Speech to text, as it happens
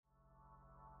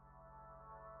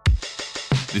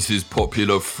This is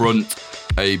Popular Front,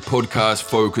 a podcast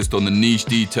focused on the niche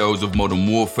details of modern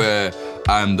warfare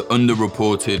and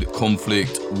underreported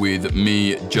conflict with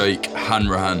me, Jake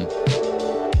Hanrahan.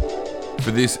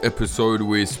 For this episode,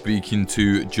 we're speaking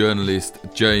to journalist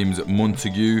James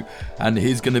Montague, and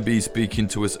he's going to be speaking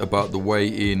to us about the way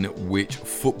in which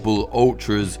football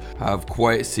ultras have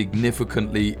quite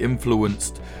significantly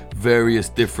influenced various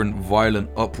different violent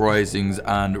uprisings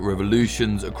and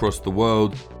revolutions across the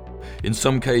world. In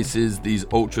some cases, these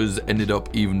ultras ended up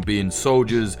even being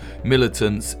soldiers,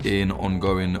 militants in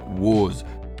ongoing wars.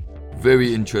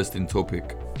 Very interesting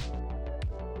topic.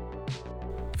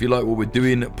 If you like what we're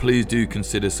doing, please do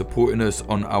consider supporting us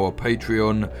on our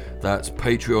Patreon. That's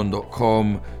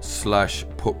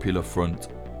patreon.com/popularfront.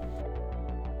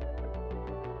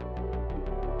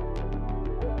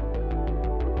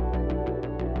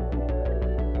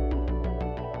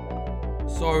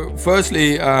 So,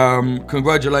 firstly,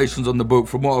 congratulations on the book.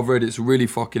 From what I've read, it's really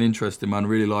fucking interesting, man. I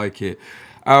really like it.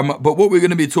 But what we're going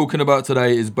to be talking about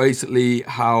today is basically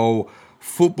how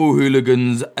football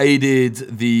hooligans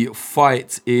aided the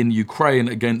fight in Ukraine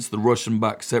against the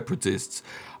Russian-backed separatists.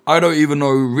 I don't even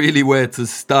know really where to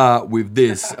start with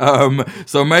this.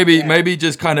 So maybe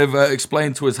just kind of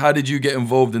explain to us, how did you get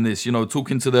involved in this? You know,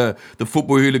 talking to the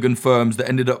football hooligan firms that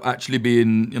ended up actually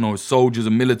being, you know, soldiers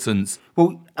and militants.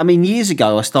 Well, I mean, years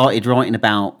ago I started writing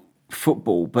about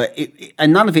football, but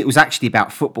and none of it was actually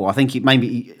about football. I think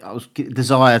I was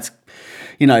desired to,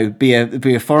 you know, be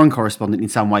a foreign correspondent in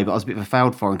some way, but I was a bit of a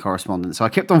failed foreign correspondent. So I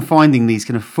kept on finding these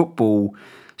kind of football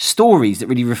stories that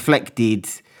really reflected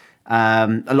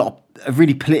a lot of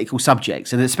really political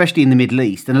subjects, and especially in the Middle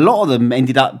East. And a lot of them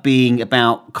ended up being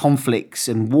about conflicts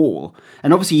and war.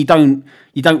 And obviously, you don't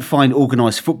find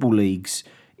organised football leagues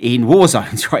in war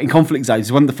zones, right? In conflict zones,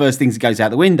 it's one of the first things that goes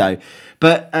out the window.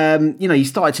 But you know, you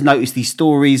started to notice these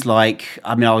stories. Like,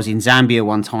 I mean, I was in Zambia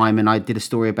one time, and I did a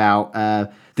story about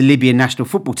the Libyan national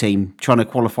football team trying to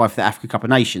qualify for the Africa Cup of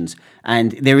Nations,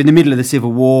 and they're in the middle of the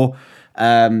civil war.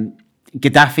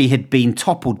 Gaddafi had been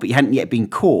toppled, but he hadn't yet been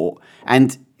caught.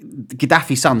 And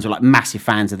Gaddafi's sons were like massive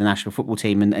fans of the national football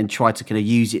team and tried to kind of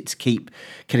use it to keep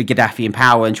kind of Gaddafi in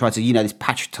power and try to, you know, this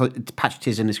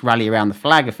patriotism, this rally around the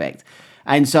flag effect.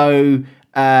 And so, you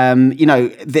know,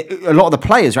 a lot of the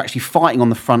players are actually fighting on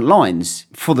the front lines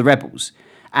for the rebels.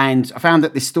 And I found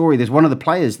that this story, there's one of the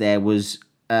players there was,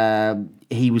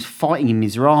 he was fighting in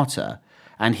Misrata,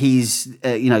 and his,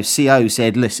 you know, CO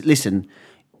said, listen,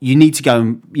 you need to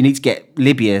get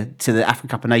Libya to the Africa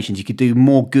Cup of Nations. You could do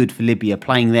more good for Libya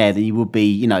playing there than you would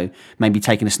be, you know, maybe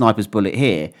taking a sniper's bullet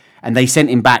here. And they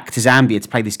sent him back to Zambia to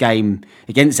play this game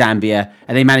against Zambia,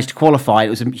 and they managed to qualify.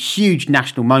 It was a huge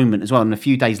national moment as well. And a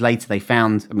few days later, they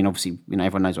found, I mean, obviously, you know,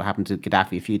 everyone knows what happened to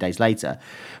Gaddafi a few days later.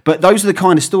 But those are the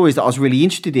kind of stories that I was really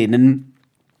interested in.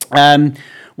 And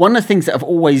one of the things that I've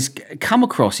always come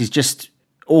across is just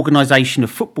organisation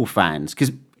of football fans.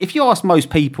 Because if you ask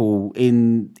most people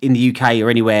in the UK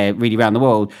or anywhere really around the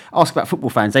world, ask about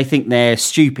football fans, they think they're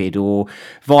stupid or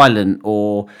violent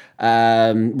or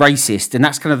racist. And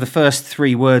that's kind of the first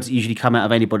three words that usually come out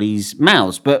of anybody's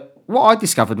mouths. But what I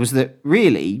discovered was that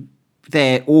really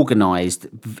they're organised,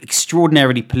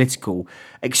 extraordinarily political,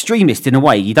 extremist in a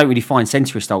way. You don't really find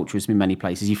centrist ultras in many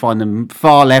places. You find them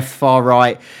far left, far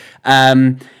right.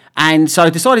 And so I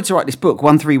decided to write this book,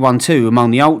 1312 Among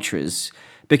the Ultras,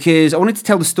 because I wanted to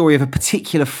tell the story of a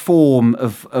particular form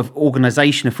of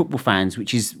organisation of football fans,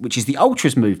 which is the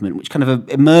ultras movement, which kind of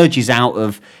emerges out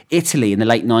of Italy in the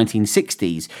late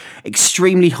 1960s.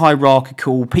 Extremely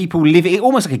hierarchical. People live it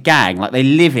almost like a gang, like they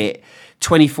live it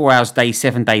 24 hours a day,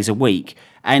 7 days a week.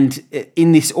 And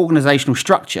in this organisational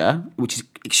structure, which is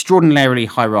extraordinarily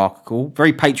hierarchical,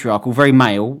 very patriarchal, very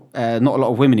male, not a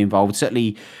lot of women involved,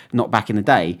 certainly not back in the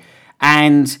day.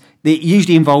 And it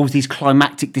usually involves these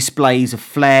climactic displays of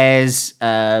flares,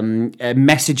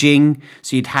 messaging.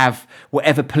 So you'd have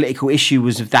whatever political issue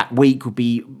was of that week would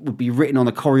be written on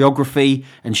a choreography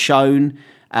and shown.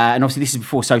 And obviously this is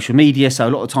before social media, so a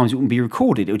lot of times it wouldn't be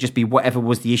recorded. It would just be whatever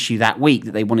was the issue that week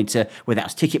that they wanted to, whether that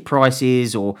was ticket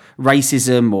prices or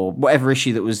racism or whatever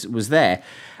issue that was there.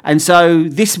 And so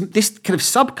this kind of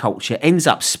subculture ends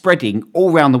up spreading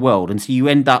all around the world. And so you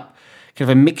end up kind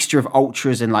of a mixture of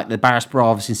ultras and like the Barras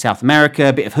Bravas in South America,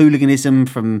 a bit of hooliganism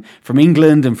from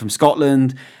England and from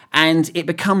Scotland. And it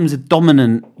becomes a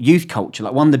dominant youth culture,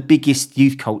 like one of the biggest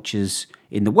youth cultures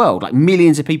in the world, like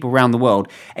millions of people around the world,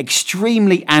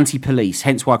 extremely anti-police,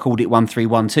 hence why I called it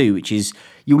 1312, which is,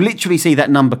 you'll literally see that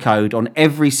number code on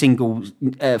every single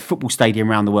football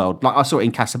stadium around the world. Like I saw it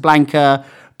in Casablanca,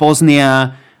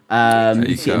 Bosnia,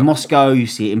 You see it in Moscow, you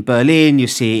see it in Berlin, you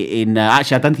see it in...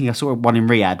 actually, I don't think I saw one in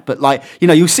Riyadh, but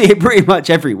you'll see it pretty much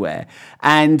everywhere.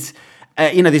 And...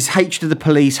 this hatred of the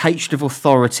police, hatred of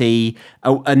authority,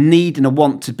 a need and a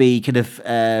want to be kind of,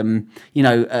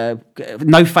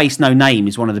 no face, no name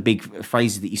is one of the big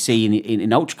phrases that you see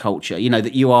in ultra culture.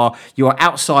 That you are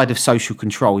outside of social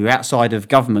control, you're outside of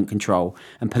government control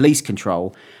and police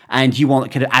control, and you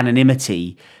want kind of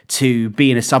anonymity to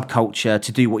be in a subculture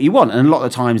to do what you want. And a lot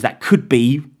of the times that could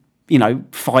be,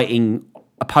 fighting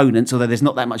opponents, although there's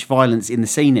not that much violence in the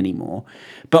scene anymore.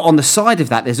 But on the side of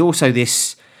that, there's also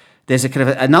this. There's a kind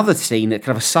of another scene, kind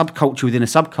of a subculture within a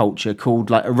subculture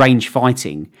called like arranged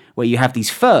fighting, where you have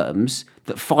these firms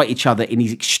that fight each other in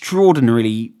these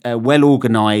extraordinarily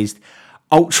well-organised,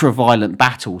 ultra-violent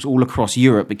battles all across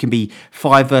Europe. It can be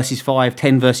 5 versus 5,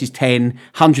 10 versus 10,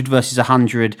 100 versus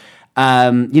 100.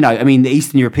 The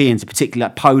Eastern Europeans, particularly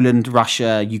like Poland,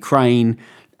 Russia, Ukraine,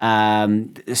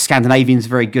 Scandinavians are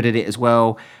very good at it as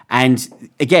well.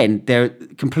 And again, they're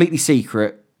completely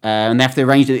secret. And they have to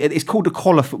arrange it. It's called a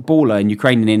collar footballer in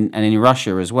Ukraine and in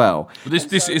Russia as well.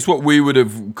 This is what we would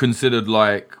have considered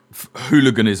like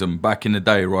hooliganism back in the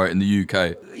day, right, in the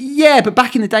UK. Yeah, but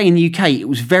back in the day in the UK, it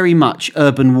was very much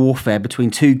urban warfare between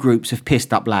two groups of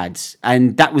pissed up lads,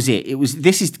 and that was it.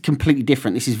 This is completely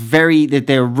different. This is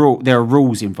there are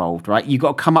rules involved, right? You've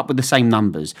got to come up with the same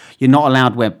numbers. You're not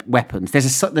allowed weapons.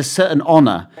 There's certain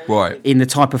honour in the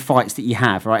type of fights that you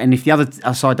have, right? And if the other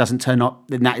side doesn't turn up,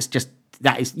 then that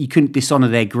is you couldn't dishonour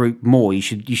their group more. You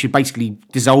should basically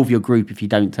dissolve your group if you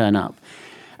don't turn up.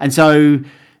 And so,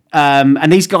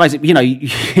 and these guys,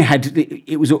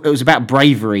 it was about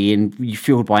bravery and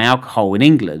fueled by alcohol in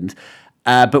England.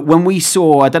 But when we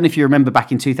saw, I don't know if you remember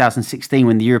back in 2016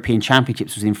 when the European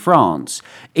Championships was in France,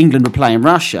 England were playing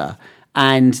Russia.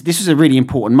 And this was a really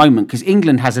important moment because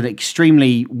England has an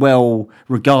extremely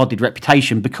well-regarded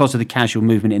reputation because of the casual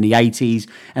movement in the 80s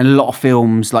and a lot of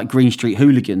films like Green Street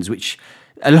Hooligans, which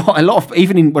a lot of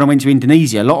even when I went to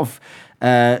Indonesia, a lot of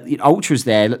ultras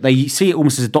there, they see it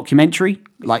almost as a documentary.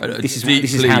 Like this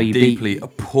is how you deeply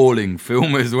appalling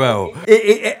film as well.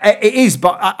 It is,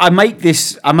 but I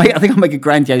think I'll make a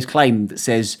grandiose claim that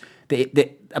says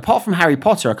that apart from Harry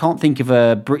Potter, I can't think of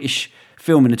a British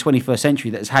film in the 21st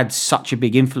century that has had such a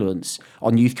big influence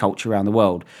on youth culture around the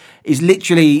world. Is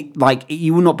literally like,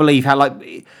 you will not believe how,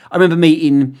 like, I remember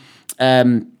meeting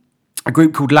a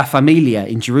group called La Familia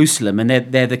in Jerusalem, and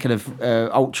they're the kind of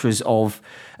ultras of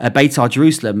Beitar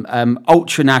Jerusalem,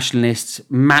 ultra nationalists,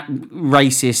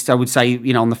 racist, I would say,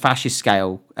 on the fascist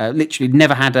scale. Literally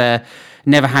never had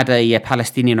a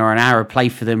Palestinian or an Arab play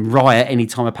for them, riot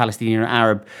anytime a Palestinian or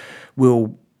Arab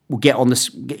will get on this,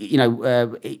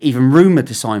 even rumoured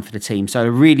to sign for the team. So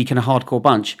a really kind of hardcore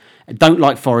bunch. Don't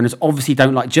like foreigners, obviously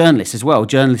don't like journalists as well.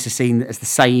 Journalists are seen as the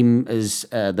same as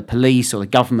the police or the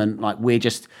government. Like, we're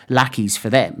just lackeys for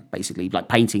them, basically, like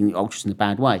painting ultras in a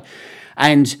bad way.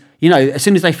 And, as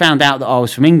soon as they found out that I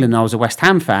was from England and I was a West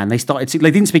Ham fan, they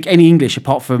didn't speak any English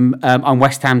apart from I'm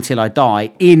West Ham till I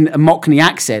die in a Mockney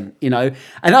accent, And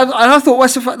I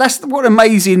thought, that's what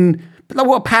amazing... But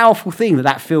what a powerful thing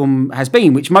that film has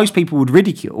been, which most people would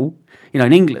ridicule,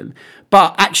 in England,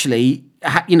 but actually,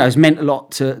 has meant a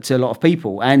lot to a lot of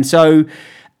people. And so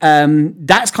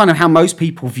that's kind of how most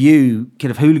people view kind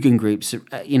of hooligan groups, this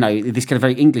kind of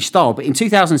very English style. But in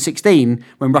 2016,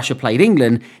 when Russia played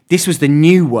England, this was the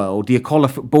new world, the collar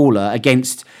footballer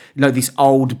against, this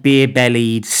old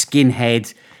beer-bellied,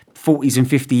 skinhead, 40s and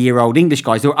 50-year-old English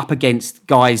guys. They were up against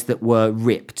guys that were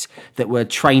ripped, that were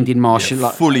trained in martial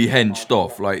arts. Fully henched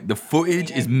off. Like, the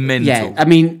footage is mental. Yeah, I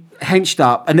mean, henched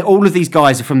up. And all of these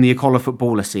guys are from the collar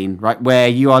footballer scene, right, where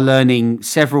you are learning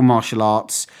several martial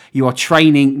arts. You are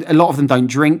training. A lot of them don't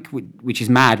drink, which is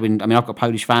mad. I've got a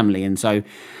Polish family, and so...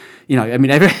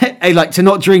 like, to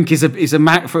not drink is a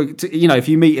if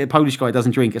you meet a Polish guy who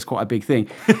doesn't drink, it's quite a big thing.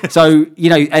 So,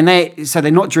 and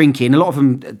they're not drinking. A lot of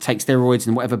them take steroids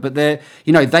and whatever, but they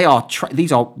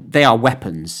are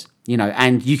weapons,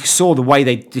 and you saw the way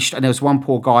and there was one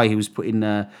poor guy who was put in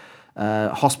a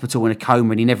hospital in a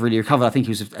coma and he never really recovered. I think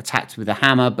he was attacked with a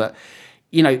hammer, but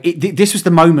this was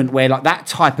the moment where, like, that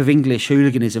type of English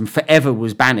hooliganism forever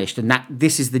was banished, and that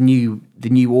this is the new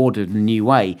order, the new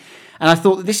way. And I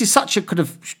thought that this is such a kind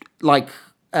of like,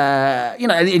 and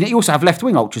you also have left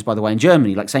wing ultras, by the way, in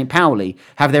Germany, like St. Pauli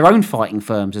have their own fighting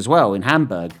firms as well in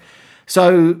Hamburg.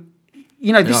 So I've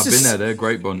been there. They're a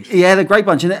great bunch. Yeah, they're a great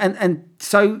bunch, and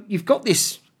so you've got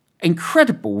this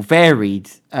incredible,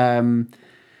 varied.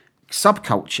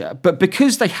 subculture, but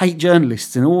because they hate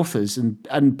journalists and authors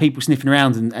and people sniffing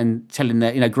around and telling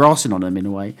their, grassing on them in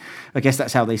a way, I guess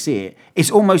that's how they see it.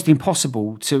 It's almost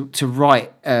impossible to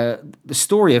write the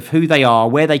story of who they are,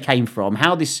 where they came from,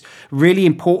 how this really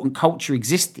important culture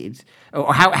existed,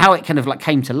 or how it kind of like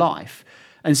came to life.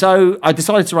 And so I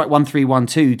decided to write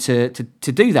 1312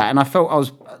 to do that. And I felt I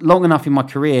was long enough in my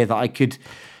career that I could,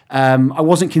 I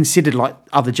wasn't considered like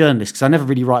other journalists, because I never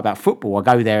really write about football. I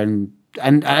go there and I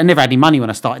never had any money when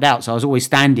I started out. So I was always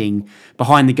standing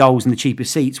behind the goals in the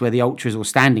cheapest seats where the ultras, or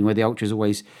standing where the ultras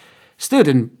always stood.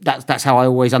 And that's how I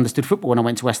always understood football. When I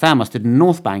went to West Ham, I stood in the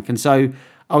North Bank. And so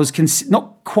I was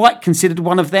not quite considered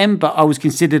one of them, but I was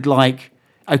considered like,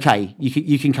 okay,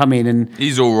 you can come in and...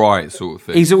 He's all right, sort of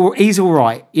thing. He's all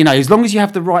right. As long as you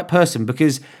have the right person,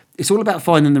 because it's all about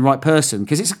finding the right person.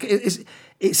 Because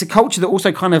it's a culture that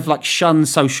also kind of like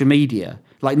shuns social media.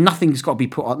 Like nothing's got to be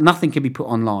put on, nothing can be put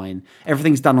online.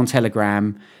 Everything's done on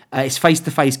Telegram. It's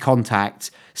face-to-face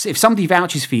contact. So if somebody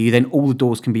vouches for you, then all the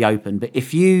doors can be open. But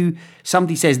if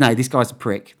somebody says, no, this guy's a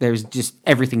prick, there's just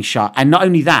everything shut. And not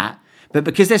only that, but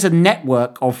because there's a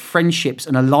network of friendships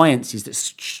and alliances that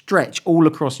stretch all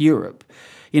across Europe,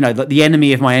 like the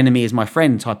enemy of my enemy is my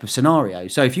friend type of scenario.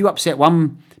 So if you upset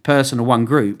one person or one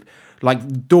group,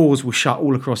 like doors will shut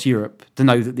all across Europe to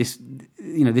know that this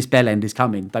bell end is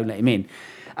coming. Don't let him in.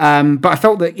 But I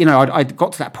felt that, I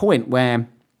got to that point where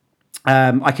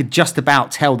I could just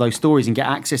about tell those stories and get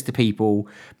access to people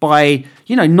by,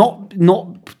 not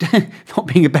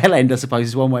being a bell end, I suppose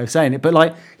is one way of saying it. But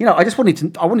I just wanted to,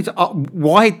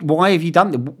 why have you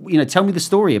done it? Tell me the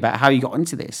story about how you got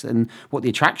into this and what the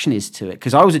attraction is to it.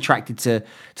 Because I was attracted to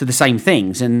the same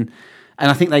things. And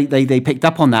I think they picked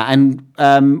up on that. And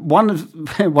one of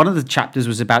the chapters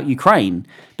was about Ukraine,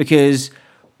 because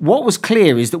what was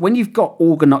clear is that when you've got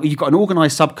an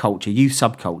organized subculture, youth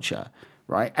subculture,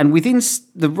 right? And within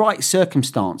the right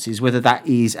circumstances, whether that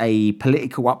is a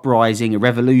political uprising, a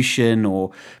revolution,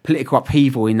 or political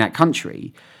upheaval in that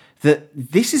country, that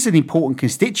this is an important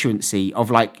constituency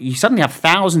of you suddenly have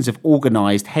thousands of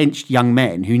organised, henched young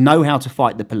men who know how to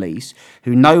fight the police,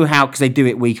 who know how, because they do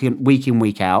it week in,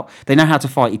 week out, they know how to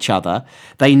fight each other,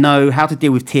 they know how to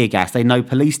deal with tear gas, they know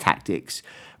police tactics.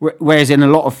 Whereas in a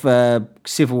lot of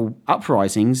civil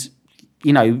uprisings,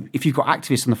 if you've got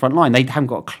activists on the front line, they haven't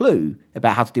got a clue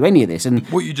about how to do any of this. And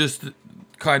what you just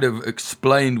kind of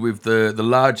explained with the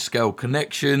large-scale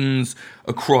connections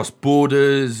across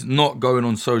borders, not going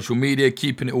on social media,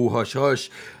 keeping it all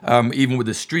hush-hush, even with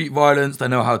the street violence, they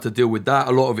know how to deal with that.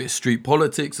 A lot of it's street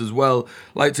politics as well.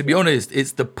 To be honest,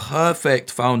 it's the perfect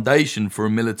foundation for a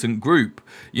militant group.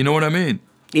 You know what I mean?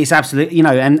 It's absolutely,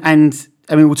 and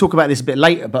I mean, we'll talk about this a bit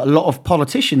later, but a lot of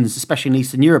politicians, especially in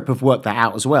Eastern Europe, have worked that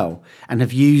out as well and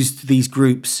have used these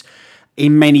groups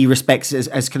in many respects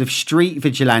as kind of street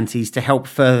vigilantes to help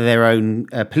further their own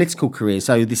political careers.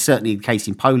 So this is certainly the case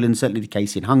in Poland, certainly the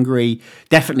case in Hungary,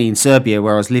 definitely in Serbia,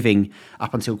 where I was living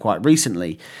up until quite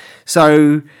recently.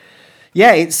 So,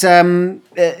 yeah, it's,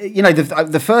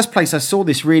 the first place I saw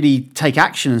this really take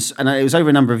action, and it was over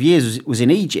a number of years, was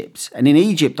in Egypt. And in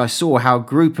Egypt, I saw how a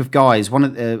group of guys, one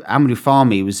of Amadou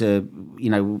Fahmy was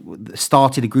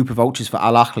started a group of ultras for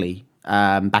Al Ahly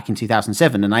back in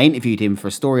 2007. And I interviewed him for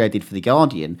a story I did for The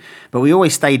Guardian. But we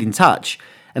always stayed in touch.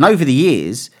 And over the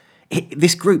years,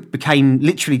 this group became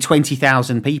literally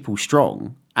 20,000 people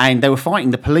strong. And they were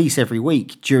fighting the police every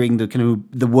week during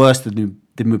the worst of the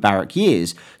Mubarak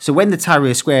years. So when the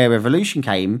Tahrir Square revolution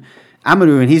came,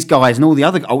 Amadou and his guys and all the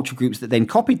other ultra groups that then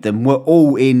copied them were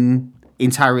all in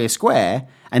Tahrir Square,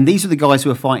 and these are the guys who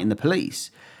were fighting the police.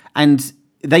 And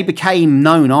they became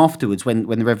known afterwards when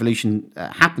the revolution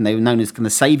happened. They were known as kind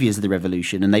of saviors of the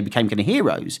revolution, and they became kind of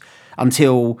heroes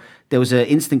until there was an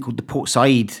incident called the Port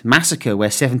Said massacre,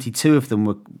 where 72 of them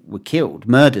were killed,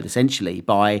 murdered essentially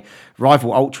by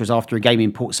rival ultras after a game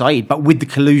in Port Said, but with the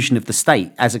collusion of the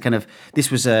state as a kind of,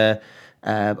 this was a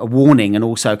warning and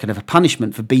also kind of a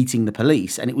punishment for beating the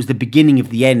police. And it was the beginning of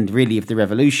the end, really, of the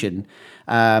revolution.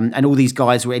 And all these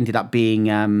guys ended up being,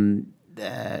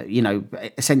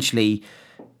 essentially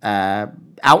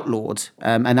outlawed.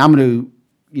 And Amadou,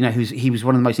 he was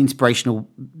one of the most inspirational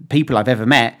people I've ever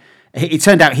met. It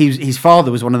turned out his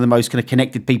father was one of the most kind of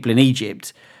connected people in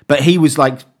Egypt, but he was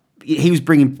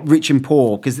bringing rich and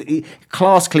poor, because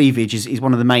class cleavage is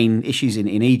one of the main issues in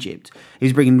Egypt. He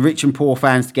was bringing rich and poor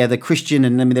fans together, Christian,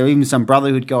 and I mean, there were even some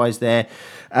Brotherhood guys there,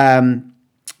 and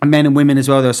men and women as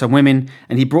well. There were some women,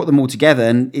 and he brought them all together.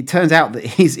 And it turns out that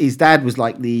his dad was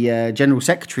like the general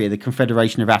secretary of the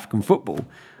Confederation of African Football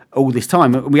all this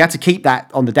time. We had to keep that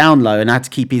on the down low, and I had to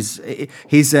keep his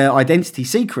identity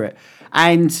secret.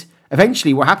 And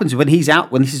eventually what happens when he's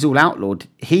out, when this is all outlawed,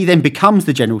 he then becomes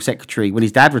the general secretary when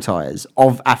his dad retires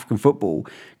of African football,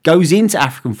 goes into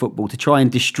African football to try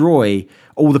and destroy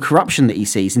all the corruption that he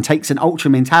sees and takes an ultra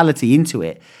mentality into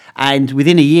it. And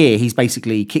within a year, he's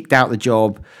basically kicked out the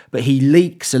job, but he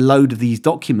leaks a load of these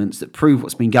documents that prove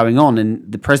what's been going on. And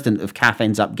the president of CAF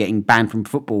ends up getting banned from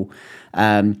football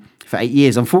for 8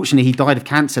 years. Unfortunately, he died of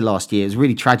cancer last year. It was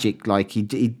really tragic. Like he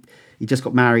just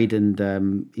got married and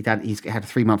he's had a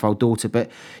 3-month-old daughter. But,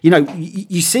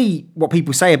 you see what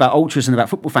people say about ultras and about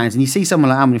football fans, and you see someone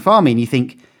like Amine Fahmy and you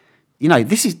think,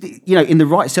 this is, in the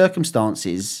right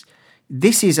circumstances,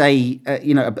 this is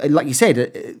like you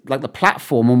said, like the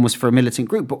platform almost for a militant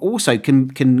group, but also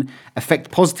can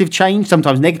affect positive change,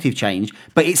 sometimes negative change,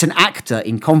 but it's an actor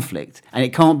in conflict and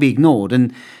it can't be ignored.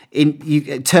 And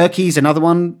Turkey's another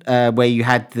one where you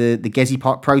had the Gezi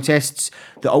Park protests.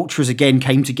 The ultras again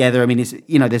came together. I mean, it's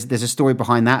there's a story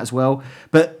behind that as well.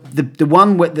 But the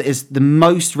one that is the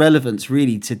most relevance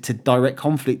really to direct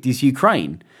conflict is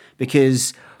Ukraine,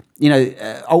 because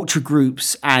ultra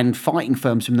groups and fighting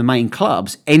firms from the main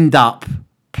clubs end up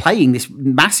playing this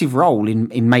massive role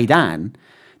in Maidan.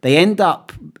 They end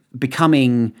up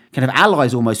becoming kind of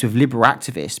allies almost with liberal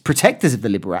activists, protectors of the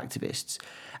liberal activists.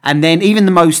 And then even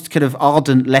the most kind of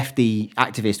ardent lefty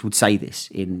activist would say this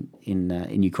in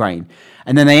Ukraine.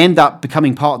 And then they end up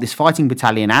becoming part of this fighting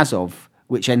battalion, Azov,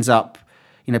 which ends up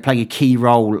playing a key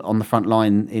role on the front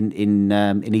line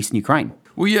in eastern Ukraine.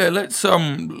 Well, yeah, let's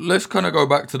kind of go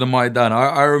back to the Maidan.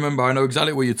 I remember, I know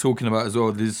exactly what you're talking about as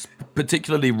well. There's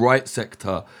particularly right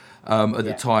sector at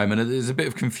the time, and there's a bit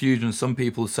of confusion. Some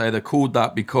people say they're called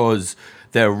that because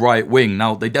they're right wing.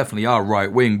 Now, they definitely are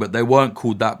right wing, but they weren't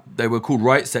called that. They were called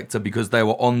right sector because they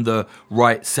were on the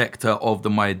right sector of the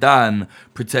Maidan,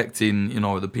 protecting,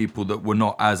 the people that were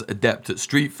not as adept at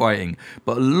street fighting.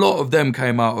 But a lot of them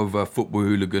came out of football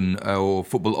hooligan or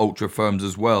football ultra firms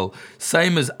as well.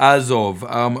 Same as Azov.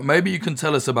 Maybe you can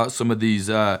tell us about some of these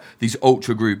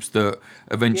ultra groups that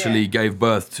eventually gave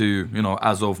birth to,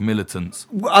 Azov militants.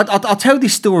 I'll tell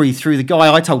this story through the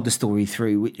guy I told the story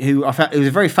through, who I found it was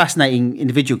a very fascinating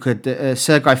individual called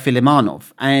Sergei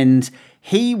Filimonov, and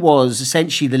he was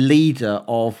essentially the leader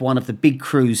of one of the big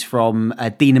crews from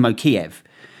Dynamo Kiev.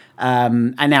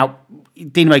 And now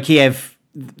Dynamo Kiev,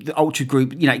 the ultra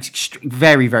group, it's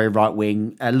very, very right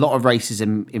wing. A lot of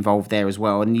racism involved there as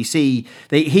well. And you see,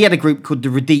 he had a group called the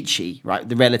Radici, right,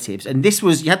 the relatives. And this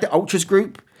was, you had the ultras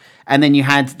group, and then you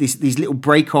had these little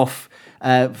break off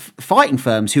fighting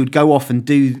firms who would go off and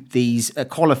do these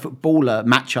collar footballer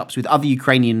matchups with other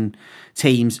Ukrainian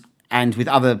teams and with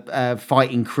other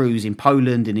fighting crews in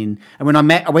Poland and when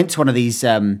I went to one of these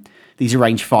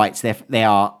arranged fights. They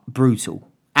are brutal,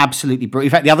 absolutely brutal.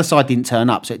 In fact, the other side didn't turn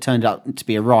up, so it turned out to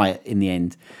be a riot in the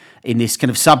end in this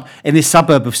kind of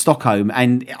suburb of Stockholm.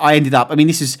 And I ended up,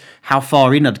 this is how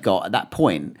far in I'd got at that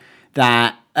point,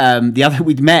 that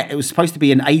we'd met. It was supposed to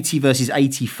be an 80 versus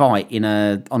 80 fight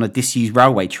on a disused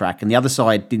railway track, and the other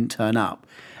side didn't turn up.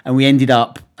 And we ended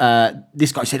up,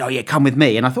 this guy said, "Oh yeah, come with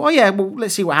me." And I thought, "Oh yeah, well,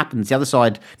 let's see what happens." The other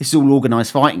side, this is all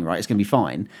organised fighting, right? It's going to be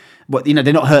fine. But,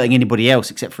 they're not hurting anybody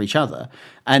else except for each other.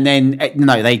 And then,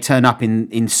 they turn up in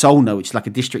Solna, which is like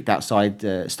a district outside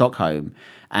Stockholm,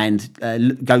 and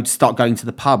start going to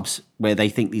the pubs where they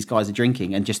think these guys are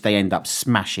drinking, and just they end up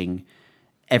smashing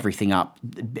everything up,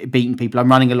 beating people.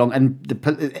 I'm running along, and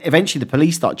eventually the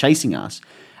police start chasing us.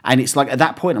 And it's like, at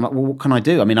that point, I'm like, well, what can I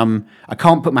do? I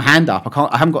can't put my hand up.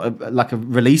 I haven't got a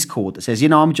release cord that says,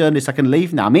 I'm a journalist, I can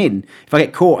leave now. I'm in. If I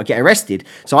get caught, I get arrested.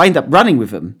 So I end up running with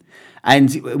them.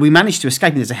 And we managed to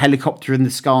escape. There's a helicopter in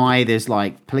the sky. There's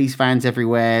like police vans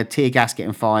everywhere, tear gas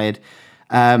getting fired.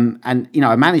 And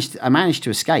I managed to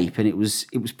escape, and it was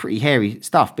pretty hairy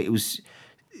stuff. But it was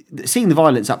seeing the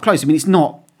violence up close. It's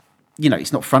not,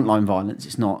 it's not frontline violence.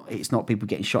 It's not people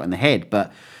getting shot in the head,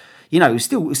 but it's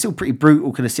still pretty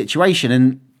brutal kind of situation.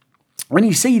 And when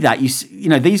you see that,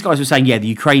 these guys were saying, the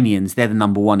Ukrainians, they're the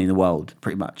number one in the world,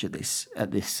 pretty much at this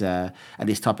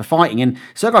type of fighting. And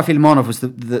Sergei Filimonov was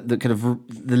the kind of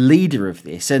the leader of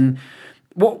this. And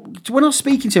when I was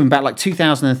speaking to him about like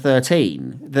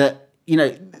 2013, that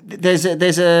there's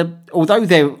a although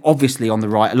they're obviously on the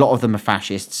right, a lot of them are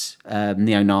fascists,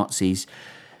 neo-Nazis.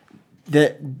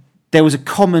 That there was a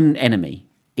common enemy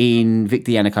in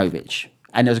Viktor Yanukovych.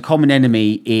 And there was a common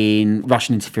enemy in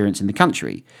Russian interference in the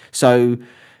country. So,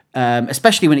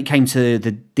 especially when it came to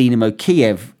the Dynamo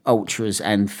Kiev ultras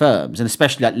and firms, and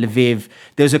especially like Lviv,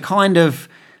 there was a kind of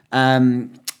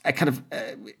an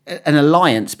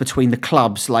alliance between the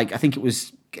clubs. Like I think it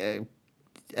was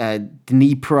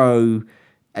Dnipro,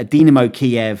 Dynamo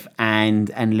Kiev and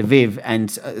Lviv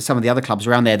and some of the other clubs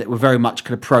around there that were very much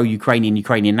kind of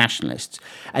Ukrainian nationalists,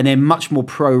 and then much more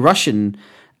pro-Russian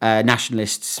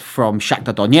nationalists from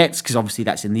Shakhtar Donetsk, because obviously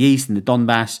that's in the east, in the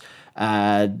Donbass,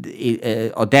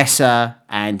 Odessa,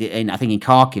 and I think in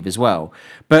Kharkiv as well.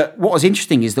 But what was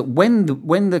interesting is that when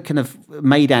the kind of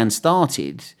Maidan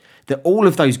started, that all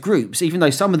of those groups, even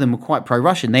though some of them were quite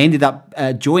pro-Russian, they ended up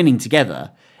joining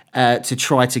together to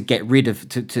try to get rid of,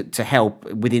 to help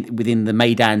within the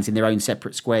Maidans in their own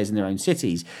separate squares in their own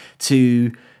cities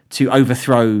to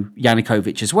overthrow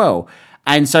Yanukovych as well.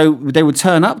 And so they would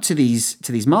turn up to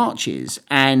these marches,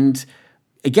 and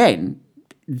again,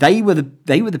 they were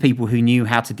the people who knew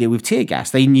how to deal with tear gas.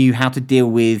 They knew how to deal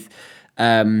with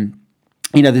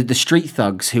the street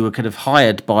thugs who were kind of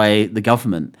hired by the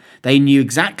government. They knew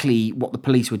exactly what the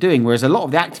police were doing, whereas a lot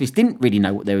of the activists didn't really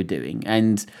know what they were doing,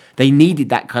 and they needed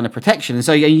that kind of protection. And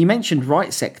so you mentioned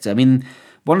right sector. I mean,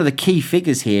 one of the key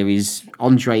figures here is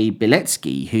Andrei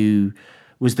Beletsky, who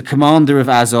was the commander of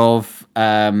Azov.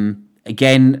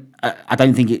 Again, I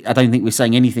don't think we're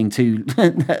saying anything too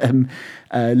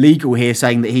legal here,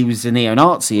 saying that he was a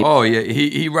neo-Nazi. Oh yeah,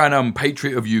 he ran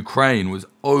Patriot of Ukraine, was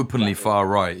openly far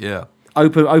right. Yeah.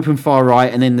 Open far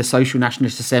right, and then the Social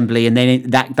Nationalist Assembly, and then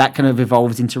that kind of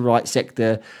evolves into right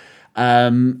sector,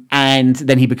 and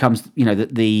then he becomes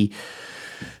the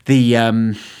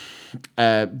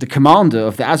commander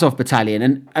of the Azov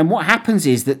battalion. And what happens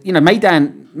is that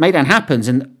Maidan happens,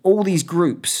 and all these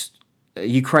groups,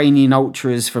 Ukrainian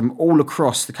ultras from all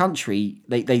across the country,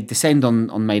 they descend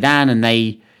on Maidan, and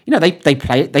they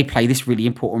play this really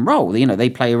important role. They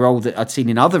play a role that I'd seen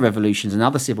in other revolutions and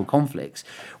other civil conflicts,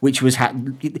 which was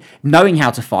knowing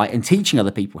how to fight and teaching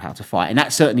other people how to fight. And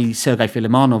that's certainly Sergei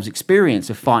Filimanov's experience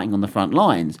of fighting on the front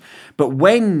lines. But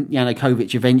when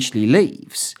Yanukovych eventually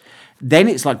leaves, then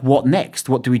it's like, what next?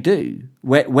 What do we do?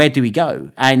 Where do we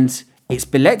go? And it's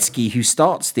Beletsky who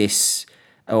starts this,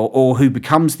 or who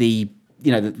becomes the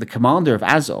commander of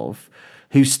Azov,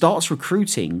 who starts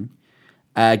recruiting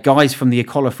guys from the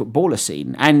Akola footballer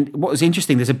scene. And what was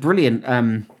interesting, there's a brilliant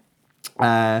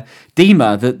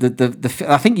Dima.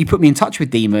 I think you put me in touch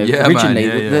with Dima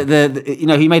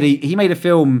originally. He made a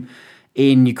film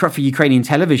for Ukrainian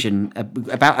television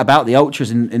about the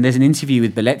ultras, and there's an interview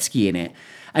with Beletsky in it.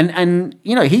 And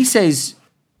he says,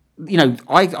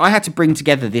 I had to bring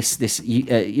together this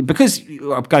because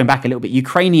going back a little bit, the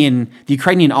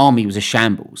Ukrainian army was a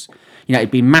shambles. It'd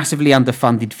been massively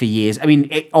underfunded for years. I mean,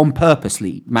 on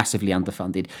purposely massively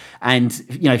underfunded, and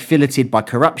filleted by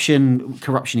corruption.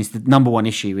 Corruption is the number one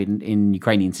issue in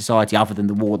Ukrainian society, other than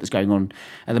the war that's going on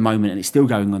at the moment, and it's still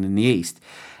going on in the east.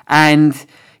 And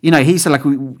he said,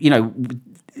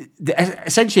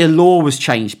 essentially a law was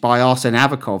changed by Arsen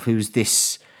Avakov, who's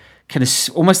this kind of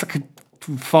almost like a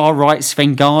far right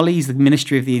Svengali. He's the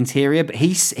Ministry of the Interior, but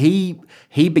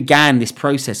he began this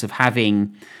process of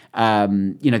having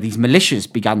these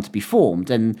militias begun to be formed,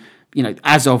 and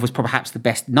Azov was perhaps the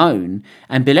best known,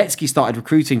 and Beletsky started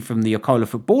recruiting from the Akola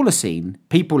footballer scene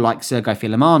people like Sergei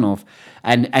Filimanov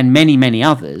and many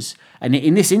others. And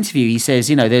in this interview he says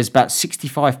there's about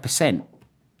 65%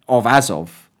 of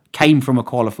Azov came from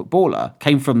Akola footballer,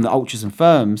 came from the ultras and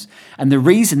firms, and the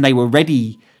reason they were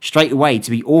ready straight away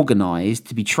to be organised,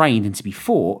 to be trained and to be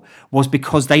fought was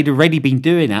because they'd already been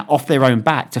doing that off their own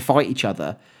back to fight each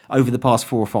other over the past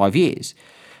 4 or 5 years.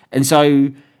 And so,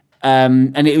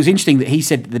 and it was interesting that he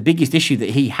said that the biggest issue that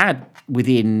he had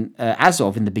within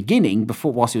Azov in the beginning,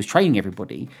 whilst he was training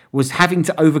everybody, was having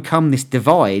to overcome this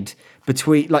divide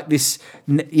between, like this,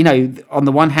 on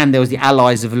the one hand there was the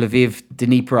allies of Lviv,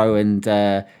 Dnipro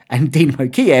and Dynamo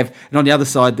Kiev, and on the other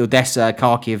side, Odessa,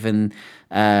 Kharkiv and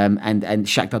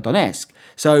Shakhtar Donetsk.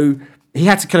 So he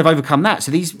had to kind of overcome that.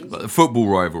 So these football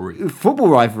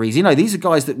rivalries, these are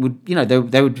guys that would,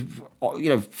 they would,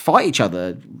 fight each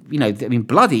other.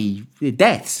 Bloody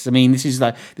deaths. This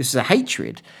is a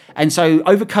hatred. And so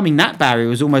overcoming that barrier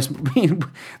was almost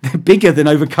bigger than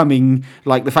overcoming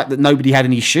like the fact that nobody had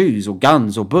any shoes or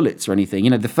guns or bullets or anything.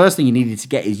 The first thing you needed to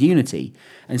get is unity.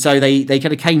 And so they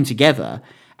kind of came together,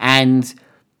 and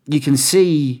you can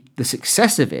see the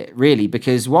success of it really,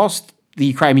 because whilst the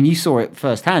Ukraine, you saw it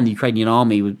firsthand, the Ukrainian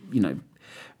army was,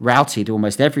 routed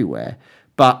almost everywhere.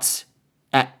 But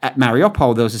at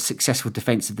Mariupol, there was a successful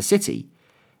defense of the city,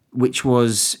 which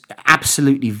was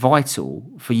absolutely vital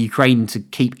for Ukraine to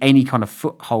keep any kind of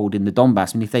foothold in the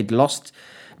Donbass. If they'd lost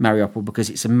Mariupol, because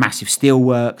it's a massive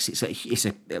steelworks, it's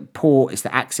a port, it's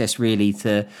the access really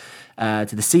to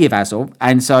the Sea of Azov,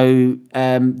 and so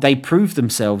they proved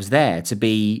themselves there to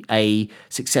be a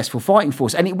successful fighting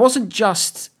force. And it wasn't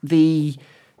just the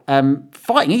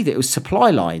fighting either. It was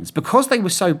supply lines. Because they were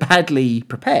so badly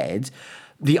prepared,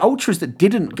 the ultras that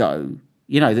didn't go,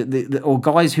 or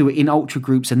guys who were in ultra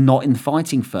groups and not in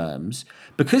fighting firms,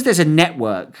 because there's a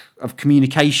network of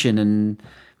communication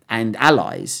and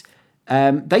allies.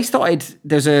 They started.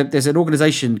 There's an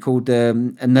organisation called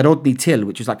Narodny Tyl,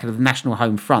 which was like kind of the National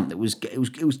Home Front that was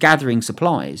gathering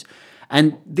supplies,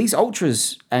 and these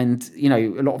ultras and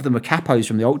a lot of them were capos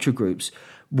from the ultra groups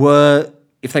were,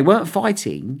 if they weren't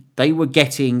fighting, they were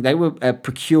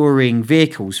procuring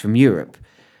vehicles from Europe.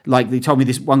 Like they told me,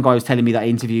 this one guy was telling me that I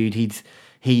interviewed,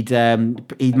 he'd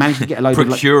managed to get a load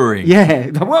procuring. of yeah.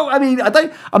 Well, I mean,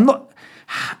 I'm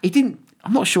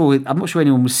not sure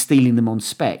anyone was stealing them on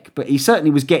spec, but he certainly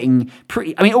was getting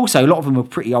pretty. I mean, also a lot of them were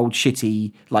pretty old,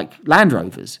 shitty, like Land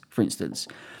Rovers, for instance,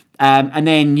 and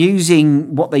then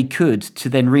using what they could to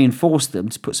then reinforce them,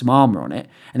 to put some armor on it,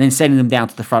 and then sending them down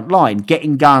to the front line,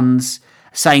 getting guns,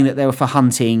 saying that they were for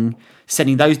hunting,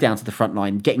 sending those down to the front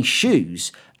line, getting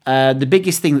shoes. The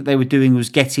biggest thing that they were doing was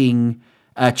getting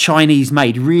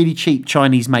Chinese-made, really cheap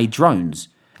Chinese-made drones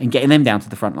and getting them down to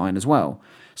the front line as well,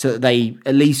 so that they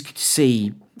at least could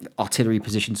see artillery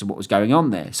positions and what was going on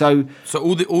there. So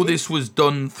all this was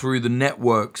done through the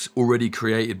networks already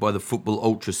created by the football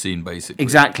ultra scene, basically.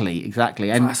 Exactly,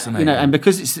 and fascinating. And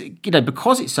because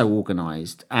it's so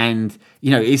organised, and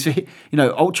it's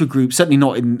ultra groups, certainly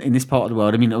not in this part of the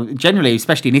world. I mean, generally,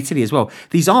 especially in Italy as well,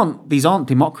 these aren't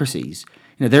democracies.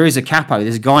 There is a capo,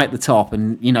 there's a guy at the top,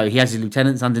 and he has his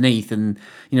lieutenants underneath, and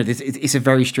it's a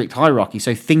very strict hierarchy.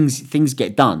 So things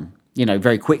get done,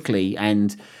 very quickly,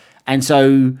 and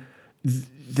so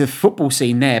the football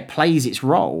scene there plays its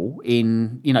role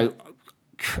in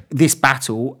this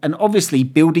battle, and obviously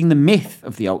building the myth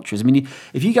of the ultras. I mean,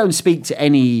 if you go and speak to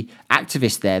any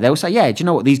activist there, they'll say, yeah, do you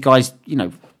know what, these guys,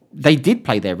 they did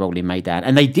play their role in Maidan,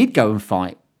 and they did go and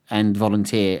fight and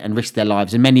volunteer and risk their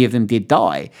lives, and many of them did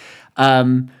die.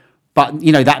 But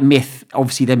that myth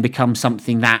obviously then becomes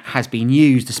something that has been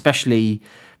used, especially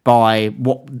by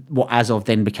what Azov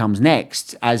then becomes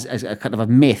next, as a kind of a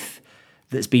myth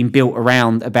that's been built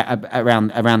around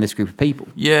this group of people.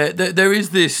 Yeah, there is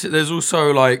this. There's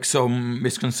also like some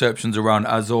misconceptions around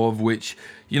Azov, which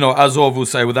Azov will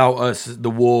say, without us,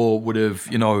 the war would have,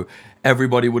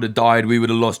 everybody would have died. We would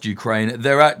have lost Ukraine.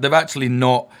 They've actually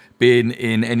not been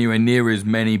in anywhere near as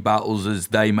many battles as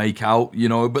they make out,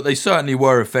 but they certainly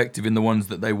were effective in the ones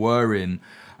that they were in.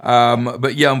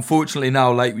 But yeah, unfortunately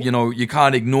now, like, you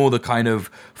can't ignore the kind of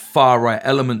far right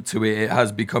element to it. It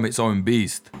has become its own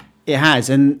beast. It has,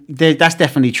 and that's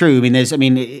definitely true. I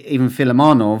mean, even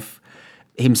Filimonov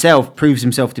himself proves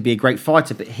himself to be a great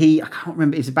fighter, but I can't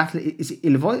remember, is it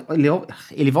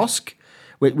Ilivosk,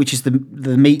 which is the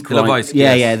meat grinder?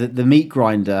 Yeah, the meat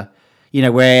grinder.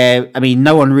 Where, I mean,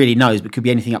 no one really knows, but could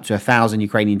be anything up to 1,000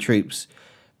 Ukrainian troops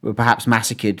were perhaps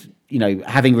massacred,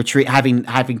 having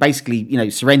basically,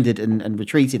 surrendered and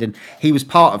retreated. And he was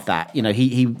part of that.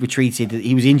 He retreated,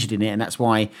 he was injured in it, and that's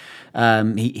why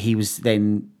he was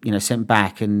then, sent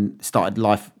back and started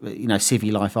life,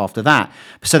 civvy life after that.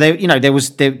 So there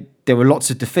were lots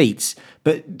of defeats,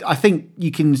 but I think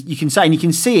you can say, and you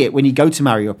can see it when you go to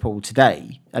Mariupol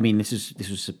today. I mean, this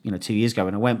was 2 years ago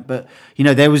when I went, but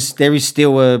there is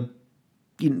still an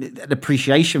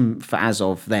appreciation for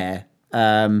Azov there,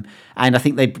 and I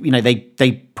think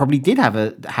they probably did have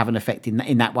an effect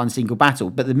in that one single battle.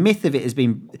 But the myth of it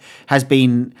has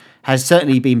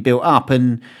certainly been built up.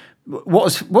 And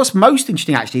what's most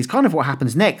interesting actually is kind of what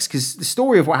happens next, because the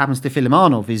story of what happens to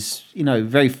Filimonov is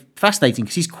very fascinating,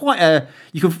 because he's quite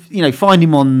you can find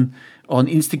him on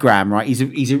Instagram, right?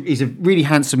 He's a really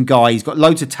handsome guy. He's got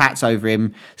loads of tats over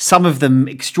him. Some of them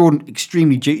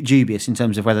extremely dubious in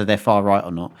terms of whether they're far right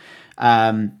or not.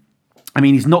 I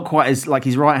mean, he's not quite as, like,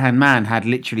 his right hand man had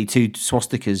literally 2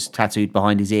 swastikas tattooed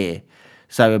behind his ear.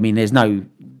 So I mean, there's no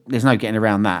getting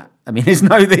around that. I mean,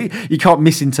 you can't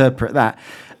misinterpret that.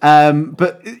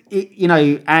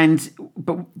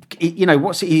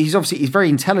 He's very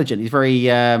intelligent. He's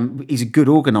a good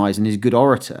organizer and he's a good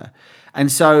orator.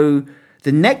 And so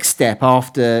the next step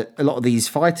after a lot of these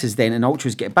fighters then and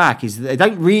ultras get back is they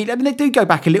don't really, I mean, they do go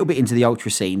back a little bit into the ultra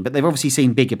scene, but they've obviously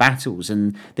seen bigger battles,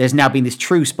 and there's now been this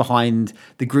truce behind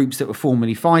the groups that were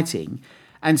formerly fighting.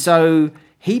 And so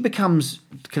he becomes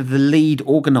kind of the lead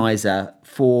organizer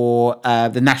for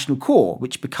the National Corps,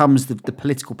 which becomes the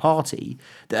political party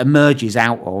that emerges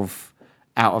out of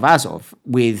Azov,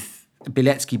 with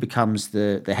Bieletsky becomes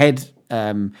the head.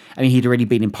 I mean, he'd already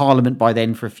been in Parliament by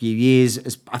then for a few years.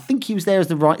 I think he was there as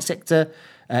the right sector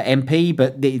MP,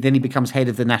 but then he becomes head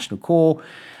of the National Corps.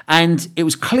 And it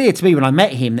was clear to me when I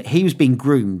met him that he was being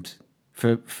groomed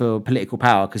for political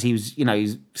power because he was,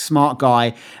 he's a smart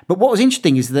guy. But what was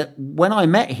interesting is that when I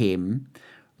met him,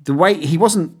 the way he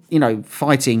wasn't,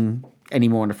 fighting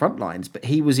anymore on the front lines, but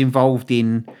he was involved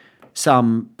in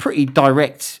some pretty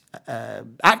direct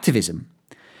activism.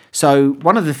 So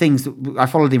one of the things that I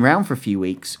followed him around for a few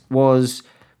weeks was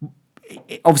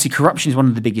obviously corruption is one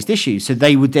of the biggest issues. So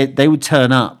they would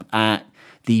turn up at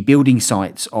the building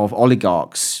sites of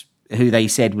oligarchs who they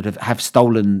said would have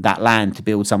stolen that land to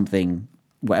build something,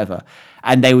 whatever,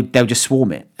 and they would just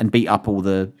swarm it and beat up all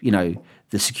the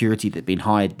the security that had been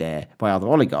hired there by other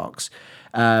oligarchs.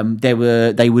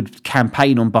 They would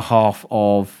campaign on behalf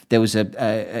of. There was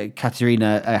a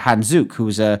Katerina Hanzuk, who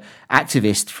was a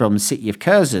activist from the city of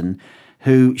Curzon,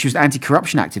 she was an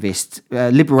anti-corruption activist,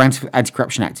 liberal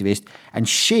anti-corruption activist, and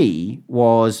she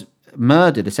was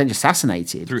murdered, essentially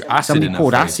assassinated. Through acid. Somebody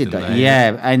poured acid.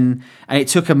 And it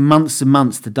took her months and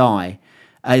months to die.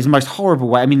 It's the most horrible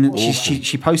way. I mean,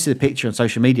 she posted a picture on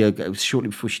social media. It was shortly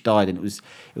before she died, and it was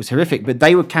horrific. But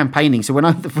they were campaigning. So when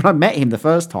I met him the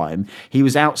first time, he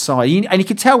was outside, and you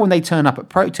could tell when they turn up at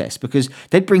protests because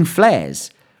they'd bring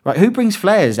flares. Right? Who brings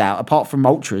flares out apart from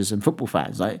ultras and football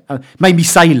fans? Like maybe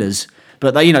sailors,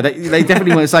 but they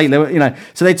definitely weren't sailors.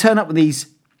 So they turn up with these.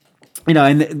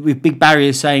 And with big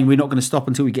barriers saying we're not going to stop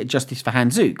until we get justice for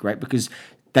Hanzuk, right? Because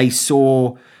they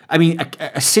saw. I mean,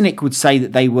 a cynic would say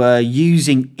that they were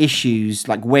using issues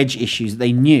like wedge issues that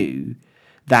they knew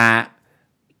that,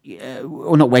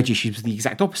 or not wedge issues, but the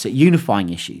exact opposite, unifying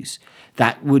issues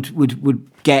that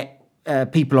would get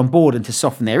people on board and to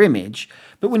soften their image.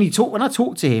 But when I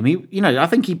talked to him, I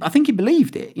think he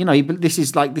believed it. This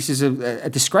is a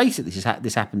disgrace that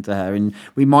this happened to her, and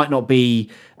we might not be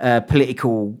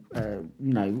political,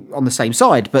 on the same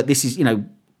side, but this is,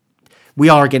 we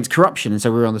are against corruption, and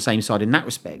so we're on the same side in that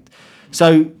respect.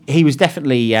 So he was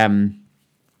definitely, he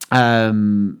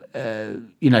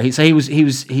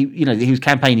was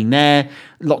campaigning there.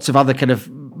 Lots of other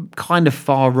kind of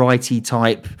far righty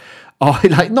type,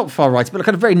 like not far righty, but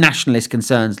kind of very nationalist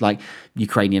concerns like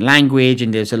Ukrainian language,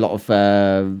 and there's a lot of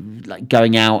like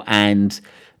going out and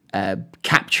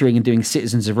capturing and doing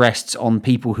citizens' arrests on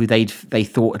people who they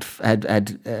thought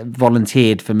had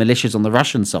volunteered for militias on the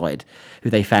Russian side, who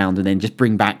they found, and then just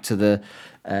bring back to the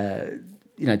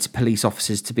to police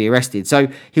officers to be arrested. So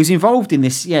he was involved in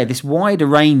this wider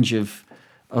range of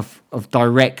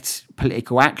direct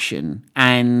political action,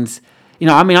 and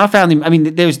I found him. I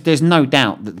mean, there's no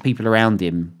doubt that the people around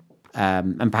him,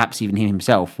 and perhaps even him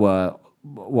himself, were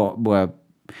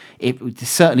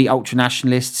certainly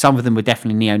ultra-nationalists. Some of them were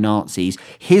definitely neo-Nazis.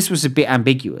 His was a bit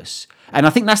ambiguous. And I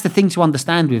think that's the thing to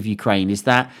understand with Ukraine, is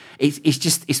that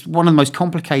it's one of the most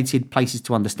complicated places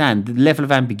to understand, the level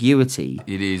of ambiguity.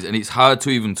 It is, and it's hard to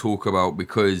even talk about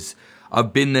because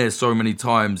I've been there so many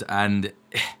times, and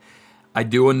I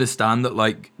do understand that,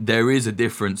 like, there is a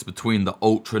difference between the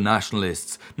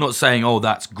ultra-nationalists. Not saying, oh,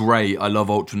 that's great, I love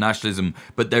ultra-nationalism,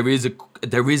 but there is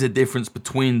a difference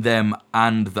between them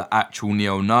and the actual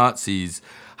neo-Nazis.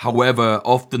 However,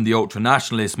 often the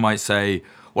ultra-nationalists might say,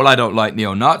 well, I don't like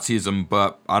neo-Nazism,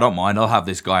 but I don't mind, I'll have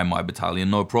this guy in my battalion,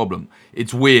 no problem.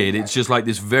 It's weird, it's just like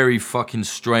this very fucking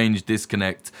strange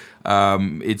disconnect.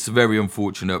 It's very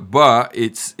unfortunate, but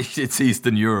it's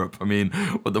Eastern Europe. I mean,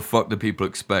 what the fuck do people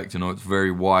expect? It's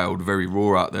very wild, very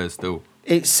raw out there still.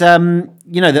 It's,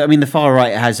 the far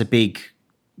right has a big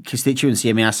constituency.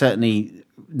 I mean, I certainly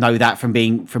know that from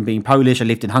being Polish. I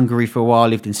lived in Hungary for a while,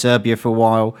 lived in Serbia for a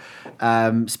while,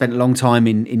 spent a long time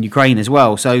in Ukraine as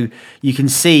well. So you can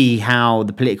see how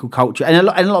the political culture, and a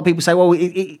lot of people say, well,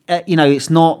 it's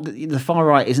not, the far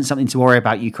right isn't something to worry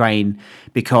about Ukraine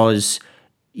because,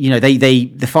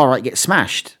 the far right gets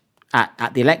smashed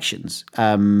at the elections.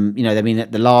 At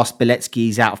the last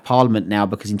Bilecki's out of parliament now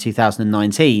because in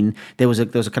 2019 there was a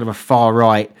kind of a far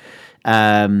right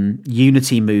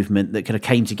unity movement that kind of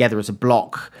came together as a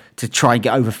bloc to try and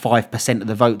get over 5% of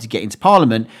the vote to get into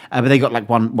parliament, but they got like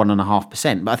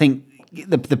 1.5%. But I think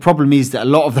the problem is that a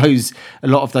lot of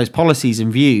those policies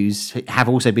and views have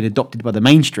also been adopted by the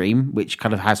mainstream, which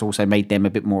kind of has also made them a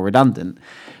bit more redundant.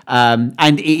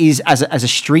 And it is as a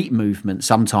street movement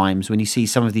sometimes when you see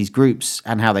some of these groups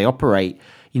and how they operate,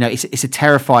 it's a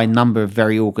terrifying number of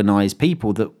very organised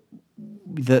people that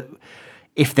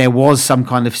if there was some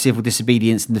kind of civil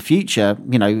disobedience in the future,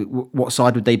 what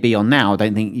side would they be on now? I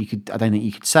don't think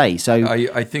you could say. So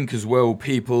I think as well,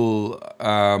 people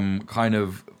kind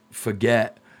of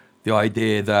forget the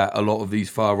idea that a lot of these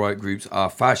far-right groups are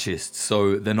fascists,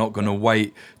 so they're not going to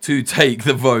wait to take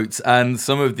the votes. And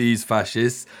some of these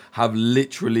fascists have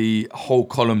literally whole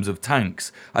columns of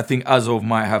tanks. I think Azov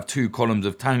might have 2 columns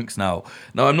of tanks now.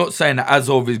 Now, I'm not saying that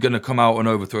Azov is going to come out and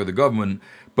overthrow the government,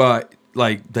 but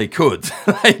like they could.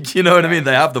 Like, you know what I mean?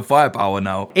 They have the firepower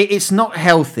now. It's not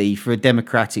healthy for a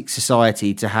democratic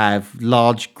society to have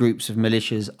large groups of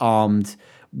militias armed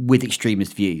with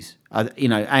extremist views.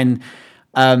 And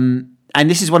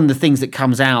this is one of the things that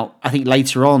comes out, I think,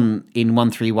 later on in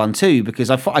 1312, because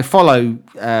I follow,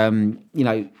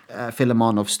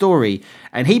 Filomonov's story,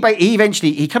 and he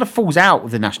eventually kind of falls out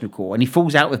with the National Corps, and he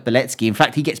falls out with Beletsky. In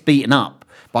fact, he gets beaten up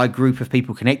by a group of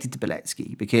people connected to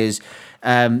Beletsky because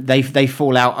they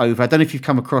fall out over. I don't know if you've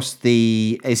come across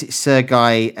is it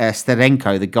Sergei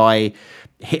Sterenko, the guy,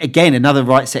 again another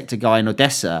right sector guy in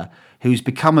Odessa, who's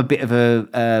become a bit of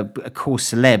a cause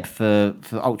celeb for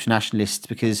ultranationalists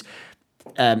because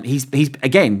he's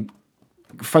again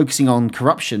focusing on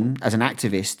corruption as an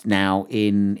activist now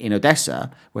in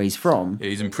Odessa, where he's from. Yeah,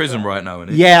 he's in prison right now,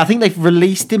 isn't he? Yeah, I think they've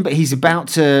released him, but he's about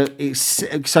to.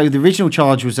 So the original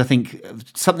charge was, I think,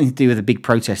 something to do with a big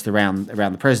protest around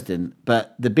the president.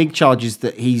 But the big charge is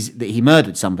that he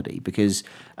murdered somebody because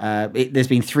there's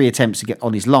been 3 attempts to get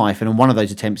on his life, and on one of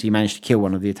those attempts, he managed to kill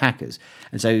one of the attackers.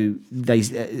 And so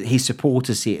his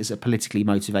supporters see it as a politically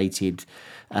motivated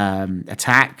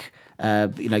attack.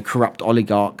 Corrupt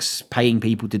oligarchs paying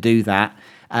people to do that,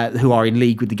 who are in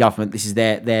league with the government. This is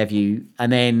their view.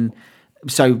 And then,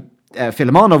 so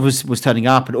Filomonov was turning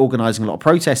up and organising a lot of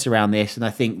protests around this. And I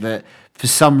think that for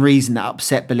some reason that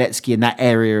upset Beletsky in that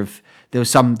area there was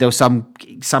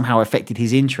somehow affected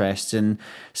his interests. And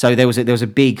so there was a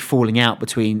big falling out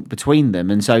between them.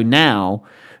 And so now,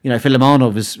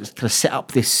 Filomonov has kind of set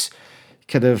up this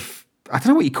kind of, I don't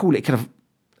know what you call it, kind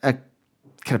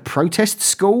of protest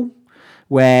school,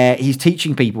 where he's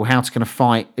teaching people how to kind of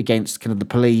fight against kind of the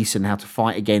police and how to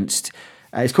fight against.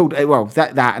 It's called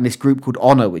that and this group called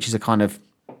Honor, which is a kind of,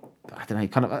 I don't know,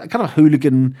 kind of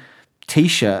hooligan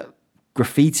T-shirt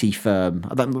graffiti firm.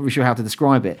 I'm not really sure how to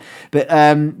describe it, but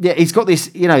he's got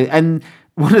this, and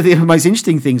one of the most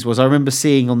interesting things was I remember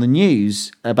seeing on the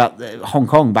news about Hong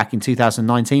Kong back in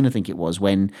 2019, I think it was,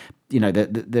 when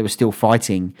they were still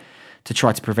fighting to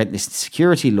try to prevent this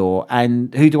security law.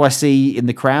 And who do I see in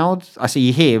the crowd? I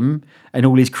see him and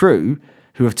all his crew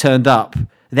who have turned up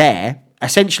there.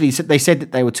 Essentially, they said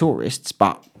that they were tourists,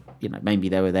 but maybe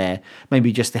they were there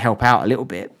maybe just to help out a little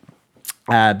bit,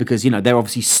 because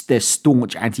they're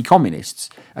staunch anti-communists,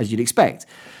 as you'd expect.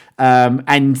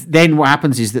 And then what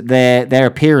happens is that their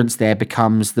appearance there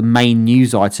becomes the main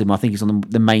news item. I think it's on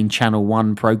the main Channel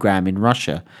 1 program in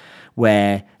Russia,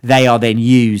 where they are then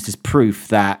used as proof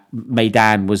that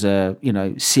Maidan was a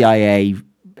CIA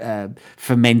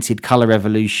fermented colour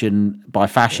revolution by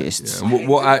fascists. Yeah.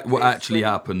 What actually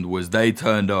happened was they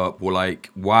turned up, were like,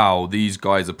 wow, these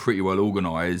guys are pretty well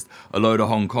organised. A load of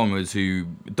Hong Kongers who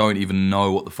don't even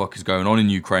know what the fuck is going on in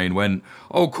Ukraine went,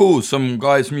 oh cool, some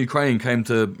guys from Ukraine came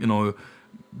to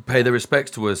pay their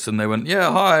respects to us, and they went, yeah,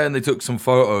 hi, and they took some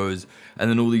photos, and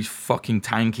then all these fucking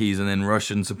tankies and then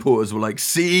Russian supporters were like,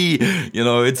 see,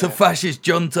 it's a fascist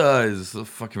junta. It's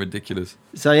fucking ridiculous.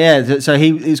 So yeah, so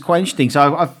he's quite interesting.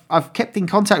 So I've kept in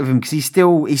contact with him because he's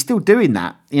still doing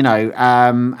that,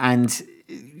 and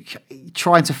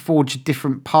trying to forge a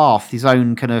different path, his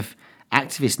own kind of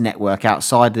activist network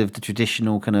outside of the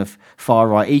traditional kind of far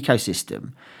right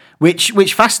ecosystem.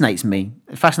 Which fascinates me.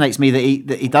 It fascinates me that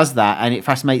he does that, and it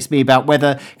fascinates me about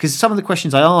whether, because some of the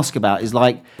questions I ask about is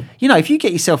like, if you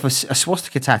get yourself a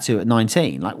swastika tattoo at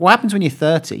 19, like what happens when you're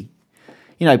 30?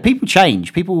 People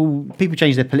change. People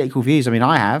change their political views. I mean,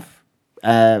 I have,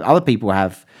 other people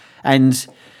have, and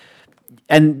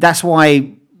that's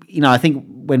why I think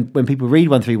when people read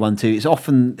 1312, it's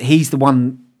often he's the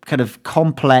one kind of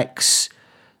complex,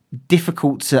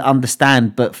 difficult to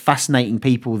understand but fascinating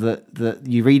people that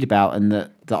you read about and that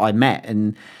I met,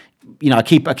 and I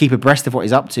keep abreast of what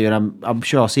he's up to, and I'm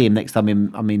sure I'll see him next time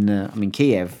I'm in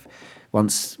Kiev.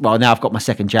 Once, well, now I've got my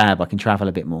second jab, I can travel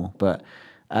a bit more, but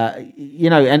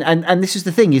and this is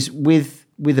the thing is with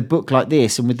a book like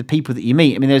this and with the people that you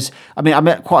meet. I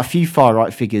met quite a few far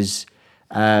right figures.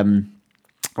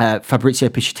 Fabrizio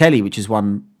Piscitelli, which is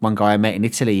one guy I met in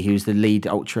Italy, who's the lead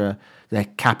the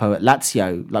capo at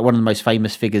Lazio, like one of the most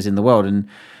famous figures in the world. And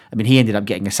he ended up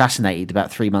getting assassinated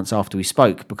about 3 months after we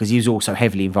spoke because he was also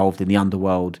heavily involved in the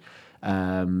underworld,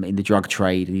 in the drug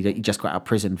trade, and he just got out of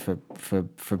prison for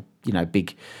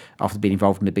big, after being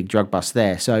involved in the big drug bust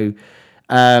there. So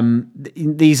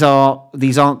these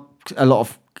aren't a lot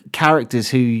of characters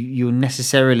who you're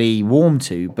necessarily warm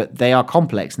to, but they are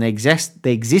complex and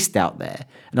they exist out there.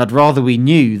 And I'd rather we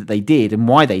knew that they did and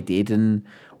why they did and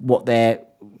what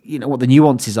what the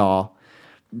nuances are,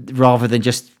 rather than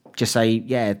just say,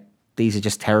 yeah, these are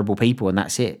just terrible people and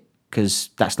that's it, because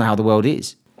that's not how the world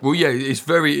is. Well, yeah, it's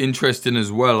very interesting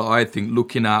as well, I think,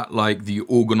 looking at like the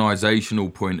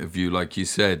organizational point of view, like you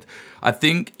said. I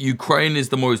think Ukraine is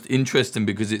the most interesting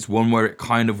because it's one where it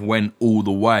kind of went all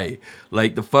the way.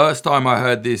 Like the first time I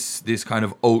heard this kind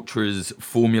of ultras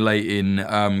formulating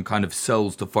kind of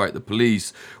cells to fight the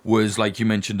police was, like you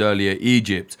mentioned earlier,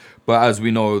 Egypt. But as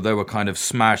we know, they were kind of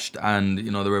smashed and,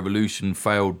 the revolution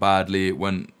failed badly. It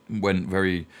went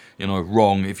very,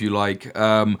 wrong, if you like.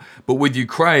 But with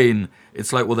Ukraine,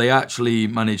 it's like, well, they actually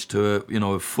managed to,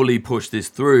 fully push this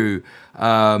through.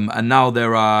 And now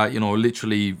there are,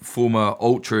 literally former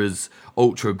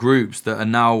ultra groups that are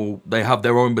now, they have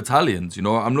their own battalions.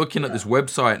 I'm looking at this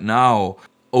website now,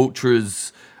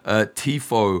 Ultras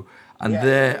Tifo, and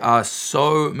there are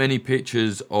so many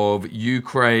pictures of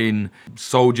Ukraine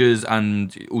soldiers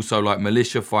and also like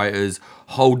militia fighters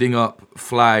holding up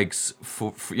flags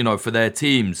for their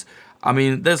teams. I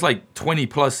mean, there's like 20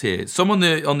 plus here. Some on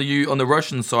the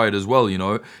Russian side as well.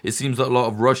 It seems that a lot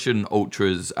of Russian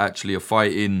ultras actually are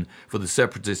fighting for the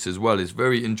separatists as well. It's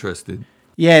very interesting.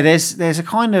 Yeah, there's a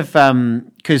kind of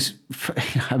because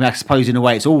I suppose in a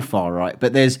way it's all far right,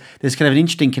 but there's kind of an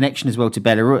interesting connection as well to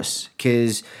Belarus,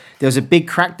 because there was a big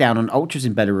crackdown on ultras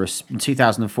in Belarus in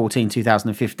 2014,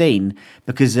 2015,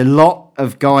 because a lot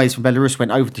of guys from Belarus went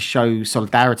over to show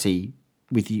solidarity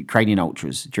with Ukrainian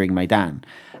ultras during Maidan.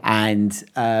 And,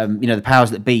 the powers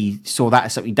that be saw that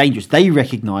as something dangerous. They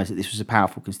recognised that this was a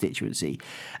powerful constituency.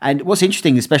 And what's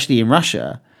interesting, especially in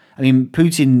Russia, I mean,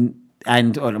 Putin,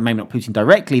 or maybe not Putin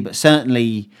directly, but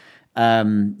certainly,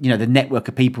 the network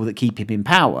of people that keep him in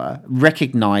power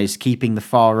recognise keeping the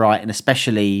far right and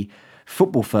especially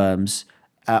football firms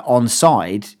on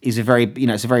side is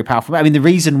it's a very powerful. I mean, the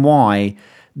reason why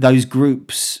those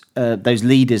groups, those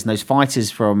leaders and those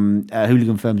fighters from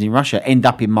hooligan firms in Russia end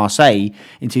up in Marseille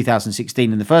in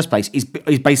 2016 in the first place is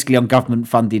basically on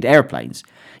government-funded airplanes.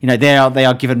 They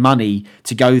are given money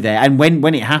to go there. And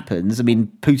when it happens, I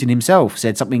mean, Putin himself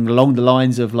said something along the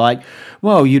lines of like,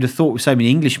 well, you'd have thought with so many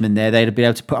Englishmen there, they'd have been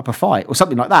able to put up a fight or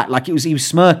something like that. Like he was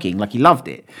smirking, like he loved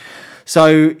it.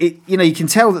 So you can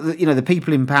tell that the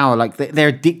people in power, like they're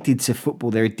addicted to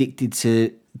football. They're addicted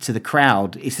to the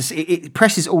crowd. It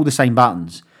presses all the same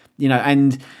buttons,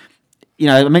 and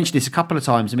I mentioned this a couple of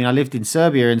times. I mean, I lived in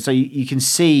Serbia, and so you can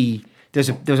see there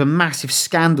was a massive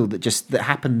scandal that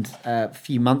happened a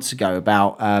few months ago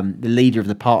about the leader of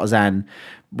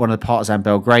one of the Partizan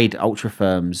Belgrade ultra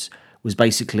firms was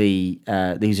basically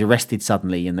he was arrested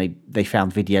suddenly, and they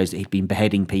found videos that he'd been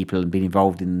beheading people and been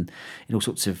involved in all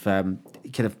sorts of kind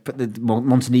of the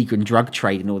Montenegrin drug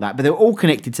trade and all that. But they were all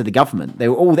connected to the government.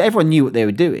 Everyone knew what they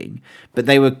were doing, but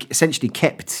they were essentially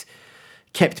kept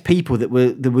people that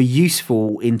were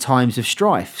useful in times of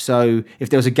strife. So if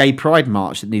there was a gay pride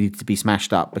march that needed to be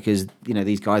smashed up because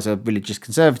these guys are religious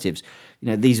conservatives,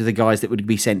 these are the guys that would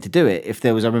be sent to do it. If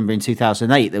there was, I remember in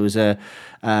 2008 there was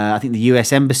I think the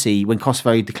US embassy, when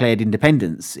Kosovo declared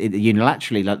independence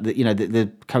unilaterally, like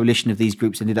the coalition of these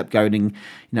groups ended up going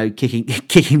and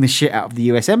kicking the shit out of the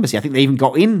US embassy. I think they even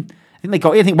got in. I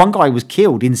think one guy was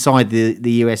killed inside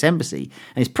the US embassy,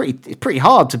 and it's pretty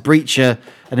hard to breach an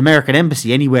American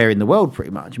embassy anywhere in the world, pretty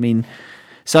much. I mean,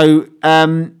 so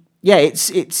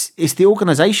it's the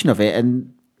organisation of it,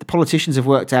 and the politicians have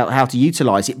worked out how to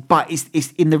utilise it, but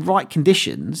it's in the right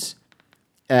conditions.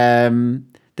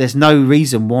 There's no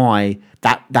reason why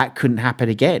that couldn't happen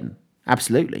again.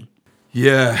 Absolutely.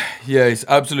 Yeah, it's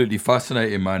absolutely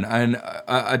fascinating, man. And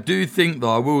I do think,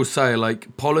 though, I will say,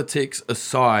 like, politics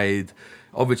aside,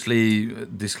 obviously,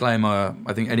 disclaimer,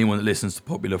 I think anyone that listens to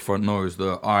Popular Front knows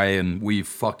that we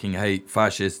fucking hate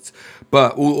fascists.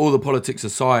 But all the politics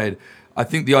aside, I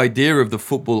think the idea of the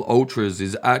football ultras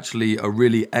is actually a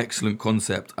really excellent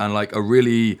concept and like a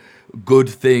really good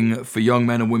thing for young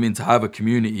men and women to have a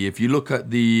community. If you look at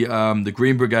the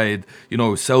Green Brigade,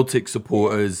 Celtic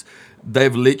supporters,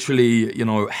 they've literally,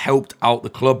 helped out the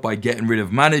club by getting rid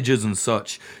of managers and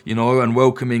such, and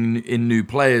welcoming in new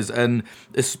players. And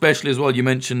especially as well, you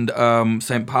mentioned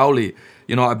St. Pauli.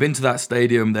 I've been to that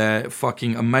stadium. They're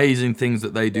fucking amazing things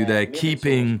that they do there.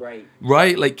 Keeping,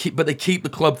 right? But they keep the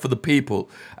club for the people.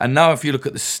 And now if you look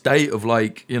at the state of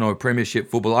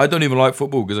Premiership football, I don't even like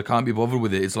football because I can't be bothered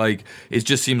with it. It's like, it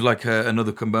just seems like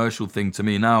another commercial thing to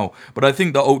me now. But I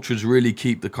think the ultras really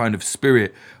keep the kind of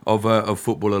spirit of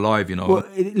football alive, Well,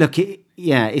 look,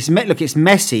 it's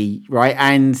messy, right?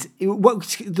 And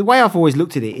the way I've always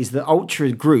looked at it is that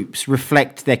ultra groups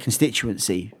reflect their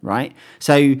constituency, right?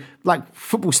 So, like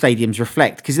football stadiums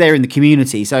reflect because they're in the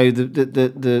community. So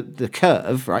the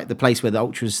curve, right, the place where the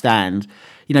ultras stand,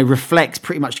 reflects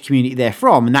pretty much the community they're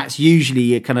from, and that's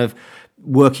usually a kind of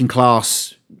working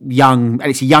class and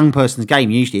it's a young person's game,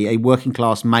 usually a working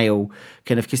class male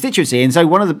kind of constituency. And so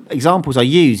one of the examples I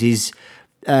use is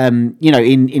in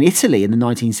Italy in the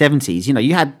 1970s,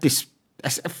 you had this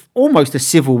almost a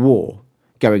civil war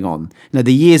going on.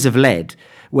 The years of lead,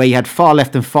 where you had far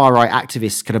left and far right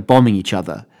activists kind of bombing each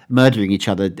other, murdering each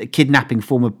other, kidnapping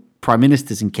former prime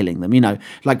ministers and killing them.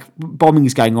 Like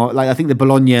bombings going on. Like I think the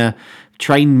Bologna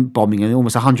train bombing and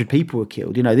almost 100 people were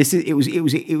killed. It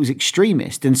was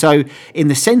extremist. And so in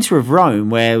the centre of Rome,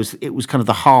 where it was kind of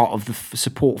the heart of the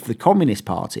support for the Communist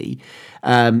Party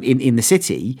in the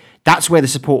city, that's where the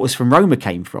supporters from Roma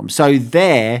came from. So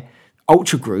their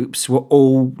ultra groups were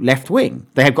all left wing.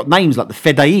 They have got names like the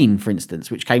Fedayeen, for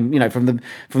instance, which came from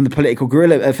the political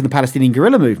guerrilla from the Palestinian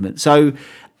guerrilla movement. So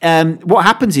what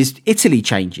happens is Italy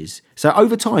changes. So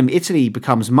over time, Italy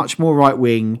becomes much more right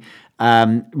wing.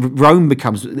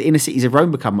 The inner cities of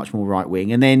Rome become much more right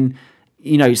wing, and then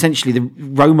essentially the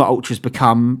Roma ultras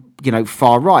become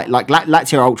far right. Like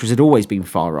Lazio ultras had always been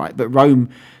far right, but Rome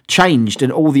changed,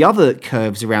 and all the other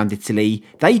curves around Italy,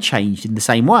 they changed in the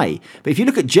same way. But if you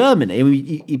look at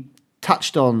Germany, you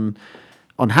touched on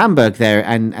Hamburg there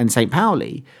and St.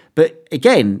 Pauli, but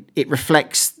again, it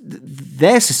reflects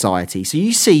their society. So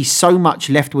you see so much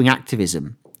left-wing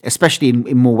activism, especially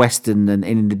in more Western and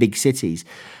in the big cities.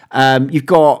 You've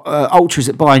got ultras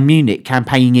at Bayern Munich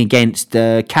campaigning against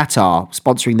Qatar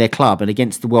sponsoring their club and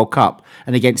against the World Cup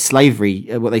and against slavery,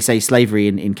 what they say slavery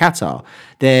in Qatar.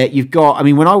 There, you've got.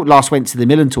 When I last went to the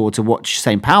Milan tour to watch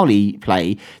St. Pauli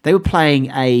play, they were playing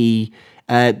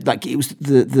it was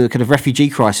the kind of refugee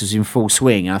crisis in full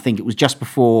swing. And I think it was just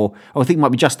before, or I think it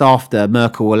might be just after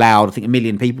Merkel allowed, I think, 1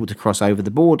 million people to cross over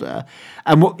the border.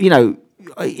 And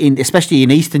especially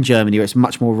in Eastern Germany, where it's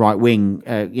much more right wing,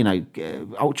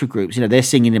 ultra groups. They're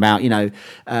singing about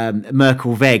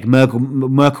Merkel weg,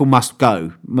 Merkel must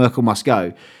go, Merkel must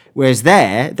go. Whereas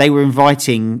they were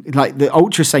inviting, like the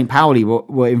Ultra St. Pauli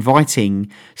were inviting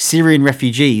Syrian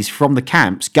refugees from the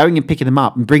camps, going and picking them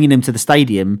up and bringing them to the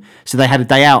stadium so they had a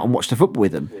day out and watched the football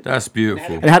with them. That's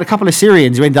beautiful. And they had a couple of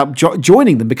Syrians who ended up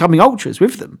joining them, becoming Ultras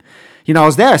with them. I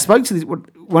was there, I spoke to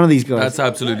one of these guys. That's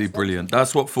absolutely brilliant.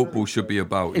 That's what football should be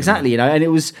about. Exactly, and it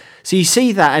was, so you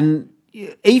see that, and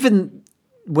even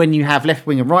when you have left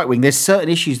wing and right wing, there's certain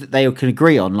issues that they can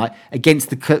agree on, like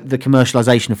against the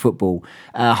commercialisation of football,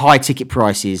 high ticket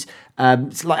prices.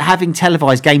 It's like having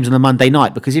televised games on a Monday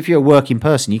night, because if you're a working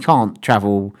person, you can't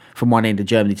travel from one end of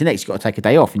Germany to the next. You've got to take a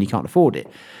day off and you can't afford it.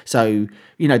 So,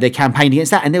 they campaigned against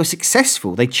that and they were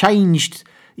successful. They changed,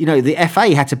 the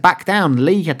FA had to back down, the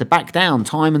league had to back down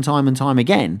time and time and time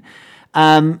again.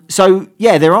 There is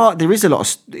a lot of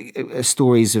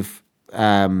stories of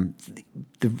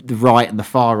the right and the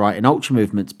far right and ultra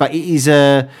movements, but it is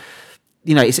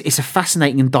it's a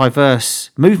fascinating and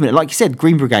diverse movement. Like you said,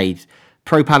 Green Brigade,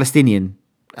 pro-Palestinian,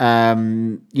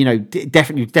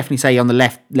 definitely say on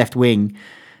the left wing,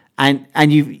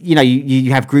 and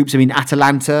you have groups.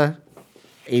 Atalanta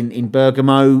in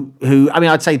Bergamo, who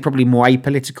I'd say probably more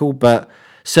apolitical, but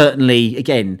certainly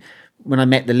again, when I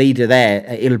met the leader there,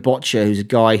 Il Boccia, who's a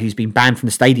guy who's been banned from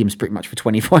the stadiums pretty much for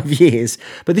 25 years.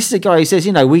 But this is a guy who says,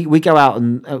 we go out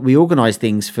and we organise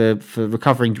things for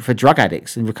recovering drug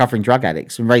addicts and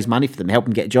raise money for them, help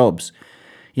them get jobs.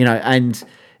 And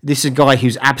this is a guy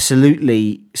who's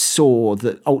absolutely saw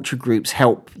that ultra groups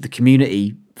help the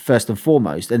community first and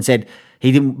foremost, and said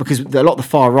he didn't, because a lot of the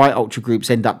far right ultra groups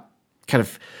end up kind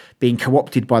of being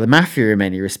co-opted by the mafia in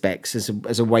many respects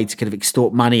as a way to kind of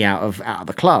extort money out of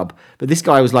the club. But this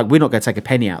guy was like, we're not going to take a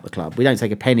penny out of the club. We don't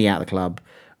take a penny out of the club.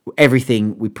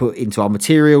 Everything we put into our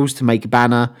materials to make a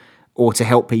banner or to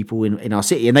help people in our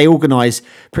city. And they organise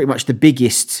pretty much the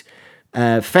biggest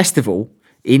festival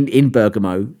in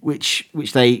Bergamo, which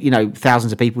they,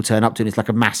 thousands of people turn up to, and it's like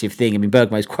a massive thing.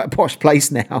 Bergamo is quite a posh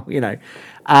place now,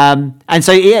 and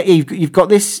so you've got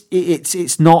this.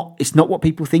 It's not what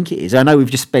people think it is. I know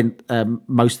we've just spent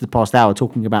most of the past hour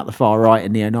talking about the far right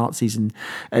and neo-Nazis and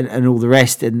all the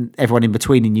rest and everyone in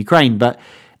between in Ukraine, but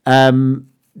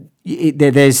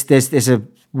there's a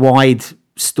wide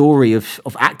story of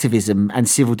activism and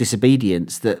civil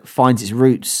disobedience that finds its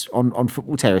roots on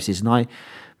football terraces, and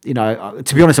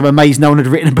to be honest, I'm amazed no one had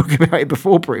written a book about it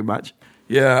before, pretty much.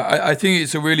 Yeah, I think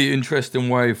it's a really interesting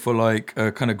way for like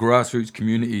a kind of grassroots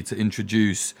community to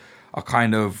introduce a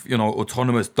kind of,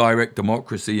 autonomous direct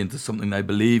democracy into something they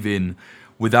believe in,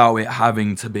 without it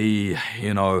having to be,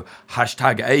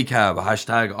 hashtag ACAB,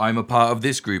 hashtag I'm a part of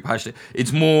this group, hashtag.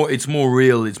 It's more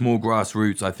real, it's more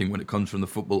grassroots, I think, when it comes from the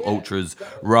football ultras,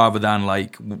 rather than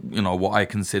like, what I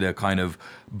consider kind of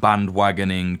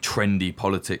bandwagoning, trendy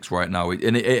politics right now.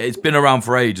 It's been around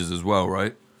for ages as well,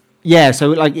 right? Yeah, so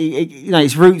like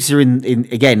its roots are in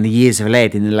again the Years of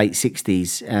Lead in the late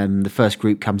 '60s. The first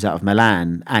group comes out of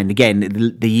Milan, and again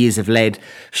the Years of Lead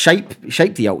shaped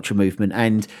the ultra movement,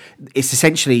 and it's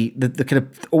essentially the kind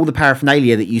of all the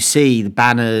paraphernalia that you see, the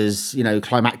banners,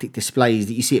 climactic displays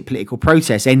that you see at political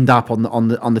protests end up on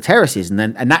the terraces, and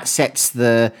that sets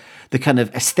the kind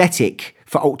of aesthetic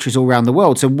for ultras all around the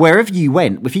world. So wherever you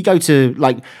went, if you go to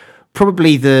like.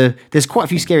 Probably there's quite a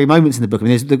few scary moments in the book. I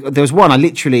mean, there was one I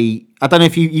don't know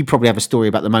if you probably have a story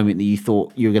about the moment that you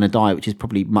thought you were going to die, which is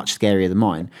probably much scarier than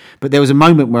mine. But there was a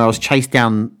moment where I was chased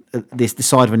down the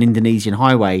side of an Indonesian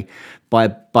highway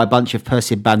by a bunch of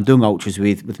Persib Bandung ultras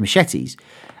with machetes,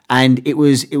 and it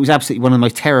was absolutely one of the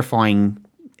most terrifying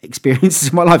experiences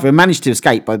of my life. I managed to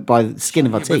escape by the skin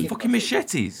of our teeth. Fucking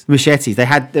machetes. Machetes.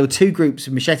 There were two groups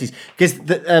of machetes, because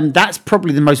that's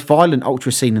probably the most violent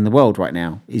ultra scene in the world right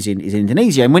now is in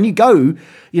Indonesia. And when you go,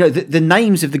 the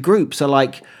names of the groups are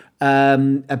like a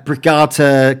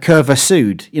Brigata Curva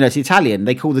Sud. It's Italian.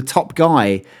 They call the top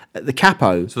guy the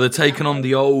capo. So they're taking on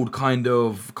the old kind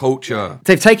of culture.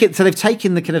 They've taken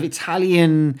the kind of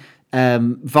Italian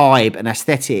vibe and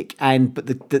aesthetic, but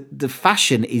the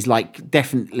fashion is like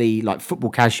definitely like football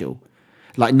casual,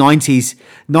 like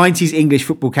 90s English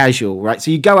football casual, right?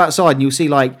 So you go outside and you'll see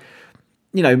like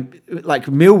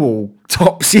Millwall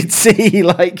tops, you'd see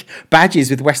like badges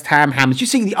with West Ham hammers. You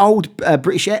see the old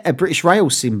British Rail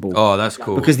symbol. Oh, that's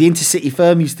cool. Because the intercity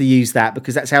firm used to use that,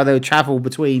 because that's how they would travel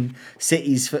between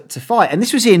cities to fight. And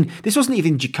this wasn't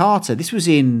even Jakarta. This was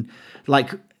in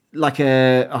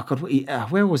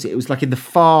where was it? It was like in the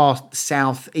far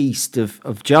southeast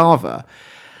of Java.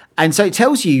 And so it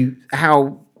tells you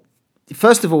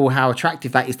first of all, how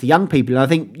attractive that is to young people. And I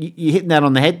think you hit that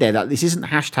on the head there, that this isn't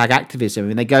hashtag activism,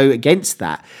 and they go against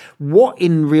that. What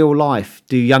in real life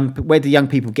where do young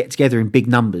people get together in big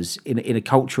numbers in a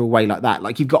cultural way like that?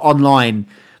 Like, you've got online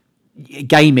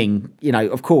gaming,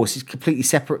 of course, is completely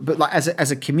separate, but like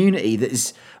as a community, that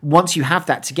is, once you have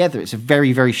that together, it's a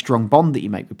very, very strong bond that you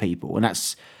make with people. And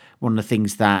that's one of the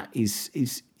things that is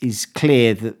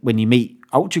clear that when you meet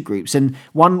ultra groups. And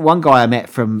one guy I met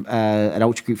from an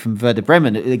ultra group from Werder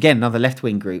Bremen, again another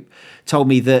left-wing group, told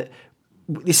me that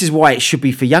this is why it should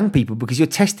be for young people, because you're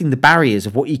testing the barriers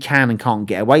of what you can and can't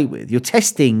get away with. You're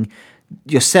testing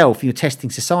yourself, you're testing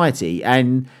society.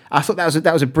 And I thought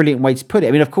that was a brilliant way to put it.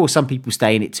 I mean, of course, some people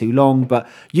stay in it too long, but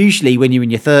usually when you're in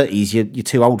your 30s, you're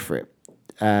too old for it.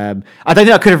 I don't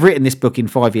think I could have written this book in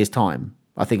 5 years' time.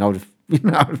 I think I would have,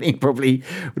 I think probably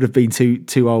would have been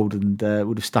too old and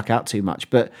would have stuck out too much.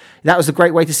 But that was a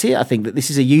great way to see it. I think that this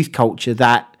is a youth culture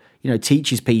that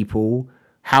teaches people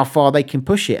how far they can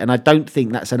push it, and I don't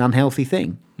think that's an unhealthy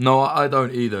thing. No, I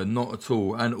don't either, not at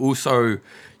all. And also,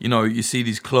 you see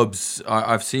these clubs.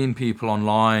 I've seen people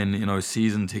online,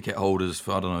 season ticket holders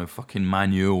for, I don't know, fucking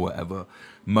Man U or whatever,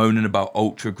 moaning about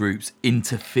ultra groups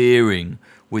interfering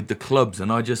with the clubs.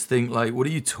 And I just think, like, what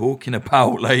are you talking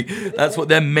about? Like, that's what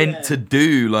they're meant to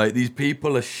do. Like, these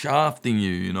people are shafting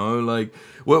you, like,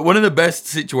 one of the best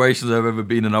situations I've ever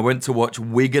been in, I went to watch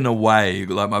Wigan away.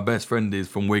 Like, my best friend is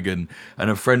from Wigan,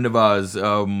 and a friend of ours,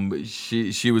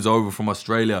 she was over from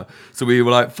Australia. So we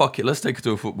were like, fuck it, let's take her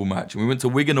to a football match. And we went to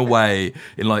Wigan away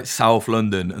in like South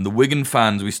London, and the Wigan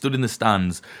fans, we stood in the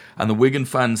stands, and the Wigan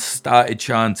fans started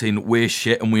chanting, "We're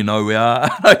shit and we know we are."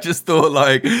 And I just thought,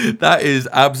 like, that is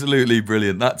absolutely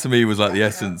brilliant. That to me was like the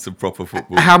essence of proper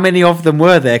football. How many of them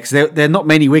were there? Because there are not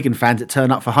many Wigan fans that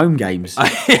turn up for home games.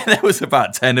 Yeah, there was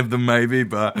about 10 of them maybe,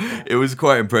 but it was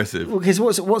quite impressive. Because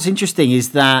what's interesting is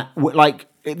that, like,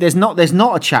 there's not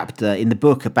a chapter in the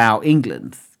book about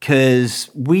England, because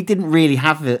we didn't really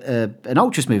have an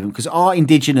ultras movement, because our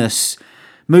indigenous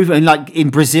movement, like in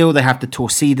Brazil, they have the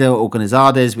Torcida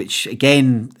Organizadas, which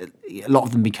again, a lot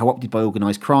of them have been co-opted by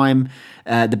organised crime.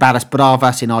 The Barras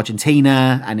Bravas in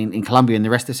Argentina and in Colombia and the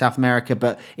rest of South America.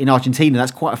 But in Argentina,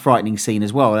 that's quite a frightening scene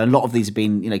as well. And a lot of these have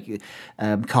been,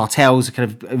 cartels are kind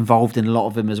of involved in a lot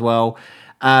of them as well.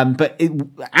 But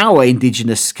our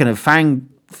indigenous kind of fang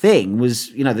thing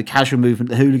was, the casual movement,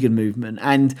 the hooligan movement.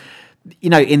 And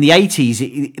in the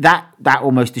 80s, that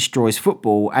almost destroys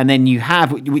football. And then you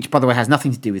have, which by the way has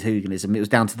nothing to do with hooliganism, it was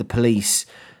down to the police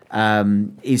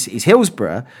is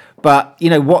Hillsborough. But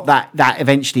what that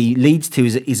eventually leads to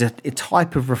is a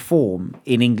type of reform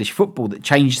in English football that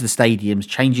changes the stadiums,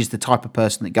 changes the type of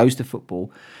person that goes to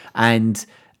football, and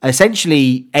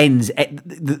essentially ends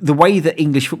the way that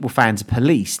English football fans are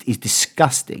policed is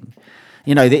disgusting.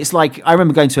 It's like I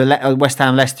remember going to a West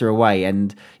Ham Leicester away,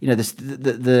 and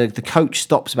the coach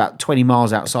stops about 20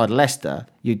 miles outside of Leicester.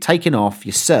 You're taken off,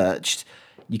 you're searched.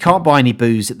 You can't buy any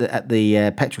booze at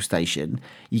the petrol station.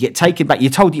 You get taken back.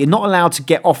 You're told you're not allowed to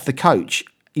get off the coach.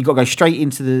 You've got to go straight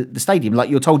into the stadium. Like,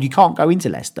 you're told you can't go into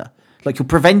Leicester. Like, you're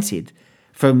prevented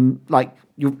from, like,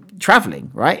 you're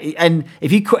travelling, right? And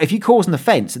if you cause an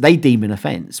offence, they deem an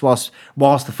offence. Whilst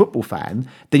the football fan,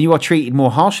 then you are treated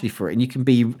more harshly for it, and you can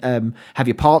be have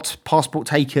your passport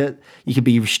taken. You can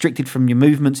be restricted from your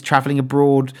movements, travelling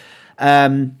abroad.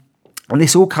 And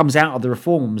this all comes out of the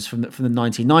reforms from the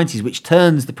 1990s, which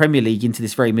turns the Premier League into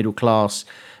this very middle class,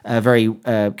 very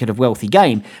kind of wealthy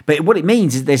game. But what it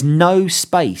means is there's no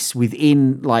space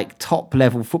within like top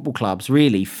level football clubs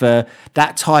really for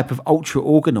that type of ultra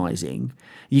organising.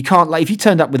 You can't, like, if you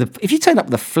turned up with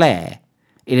a flare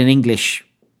in an English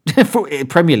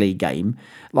Premier League game,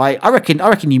 like I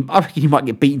reckon you might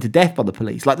get beaten to death by the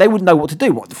police. Like, they wouldn't know what to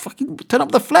do. What the fucking turn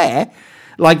up with a flare?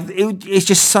 Like, it's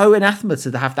just so anathema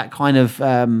to have that kind of,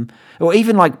 or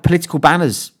even like political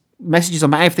banners, messages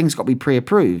on everything's got to be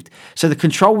pre-approved. So the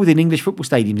control within English football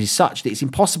stadiums is such that it's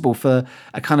impossible for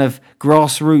a kind of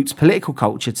grassroots political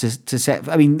culture to set.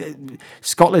 I mean,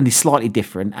 Scotland is slightly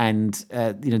different, and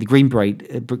the Green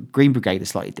Brigade is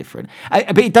slightly different.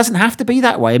 But it doesn't have to be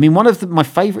that way. I mean, one of my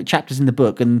favourite chapters in the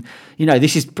book, and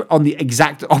this is on the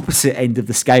exact opposite end of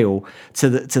the scale to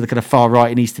the kind of far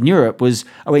right in Eastern Europe, was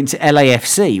I went to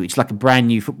LAFC, which is like a brand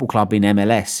new football club in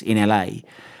MLS in LA.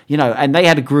 And they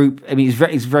had a group. I mean,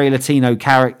 it's very Latino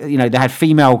character. They had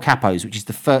female capos, which is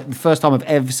the first time I've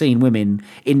ever seen women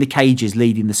in the cages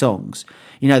leading the songs.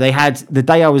 They had, the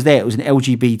day I was there, it was an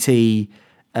LGBT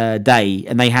day,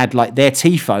 and they had like their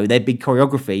tifo, their big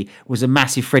choreography was a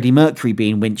massive Freddie Mercury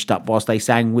being winched up whilst they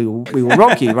sang "We Will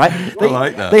Rock You." Right? I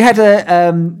like that.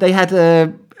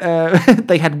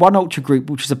 They had one ultra group,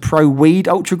 which was a pro weed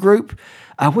ultra group.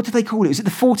 What do they call it? Was it the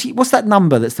 40? What's that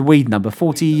number? That's the weed number.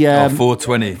 40.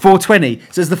 420. 420.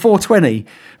 So it's the 420,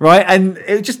 right? And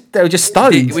they were just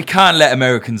stoned. We can't let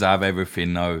Americans have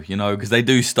everything, though, because they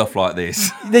do stuff like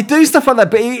this. They do stuff like that,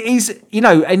 but it is,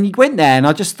 and you went there, and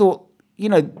I just thought,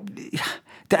 like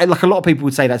a lot of people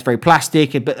would say that's very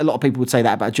plastic, but a lot of people would say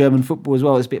that about German football as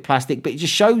well. It's a bit plastic, but it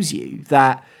just shows you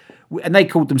that, and they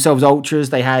called themselves ultras.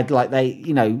 They had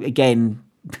again.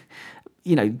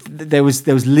 There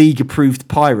was league approved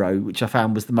pyro, which I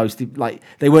found was the most, like,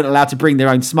 they weren't allowed to bring their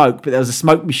own smoke, but there was a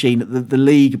smoke machine that the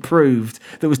league approved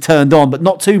that was turned on, but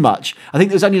not too much. I think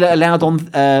it was only allowed on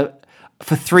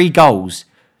for 3 goals.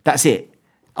 That's it.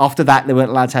 After that, they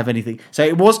weren't allowed to have anything. So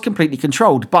it was completely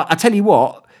controlled. But I tell you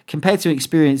what, compared to an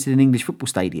experience in an English football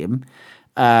stadium,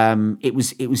 it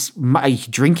was you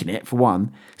could drink in it for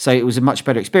one, so it was a much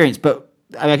better experience. But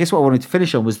I guess what I wanted to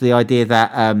finish on was the idea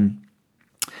that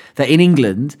in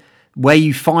England, where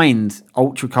you find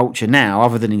ultra culture now,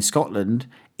 other than in Scotland,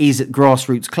 is at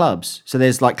grassroots clubs. So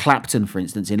there's like Clapton, for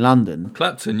instance, in London.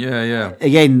 Clapton, yeah.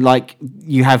 Again, like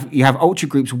you have ultra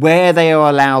groups where they're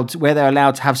allowed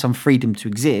to have some freedom to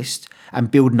exist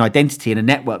and build an identity and a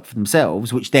network for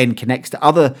themselves, which then connects to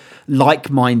other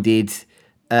like-minded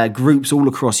groups all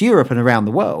across Europe and around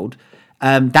the world.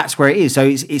 That's where it is. So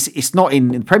it's not in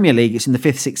the Premier League. It's in the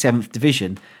 5th, 6th, 7th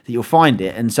division that you'll find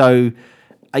it. And so,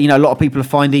 a lot of people are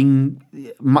finding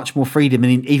much more freedom.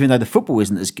 And even though the football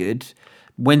isn't as good,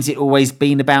 when's it always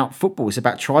been about football? It's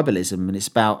about tribalism, and it's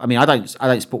about. I mean, I don't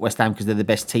support West Ham because they're the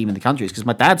best team in the country. It's because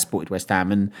my dad supported West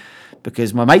Ham, and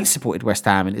because my mates supported West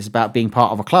Ham, and it's about being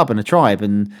part of a club and a tribe,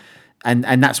 and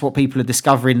that's what people are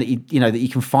discovering, that you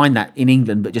can find that in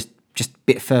England, but just a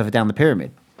bit further down the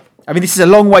pyramid. I mean, this is a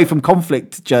long way from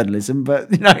conflict journalism, but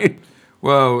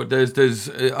Well, there's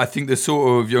I think the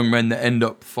sort of young men that end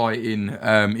up fighting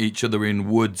each other in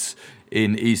woods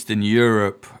in Eastern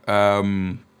Europe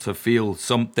to feel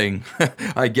something,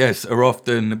 I guess, are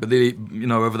often, but they,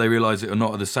 whether they realise it or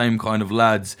not, are the same kind of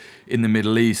lads in the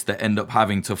Middle East that end up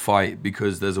having to fight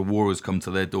because there's a war has come to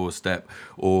their doorstep,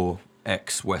 or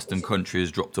ex-Western country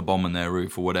has dropped a bomb on their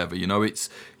roof or whatever. It's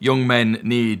young men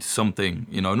need something.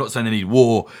 I'm not saying they need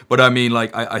war, but I mean,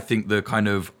 like, I think the kind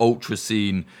of ultra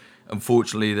scene.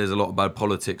 Unfortunately, there's a lot of bad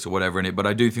politics or whatever in it, but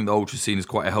I do think the ultra scene is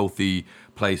quite a healthy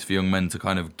place for young men to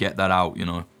kind of get that out,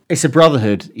 It's a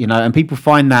brotherhood, and people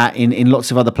find that in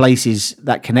lots of other places,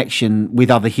 that connection with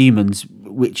other humans,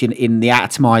 which in the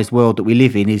atomized world that we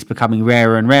live in is becoming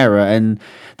rarer and rarer, and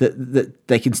that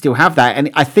they can still have that.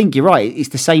 And I think you're right. It's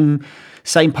the same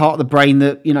part of the brain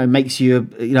that makes you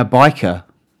a biker,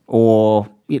 or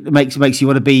it makes you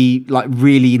want to be like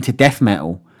really into death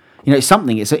metal. It's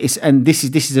something. It's and this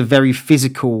is a very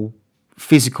physical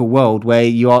world where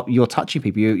you're touching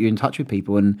people, you're in touch with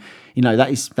people, and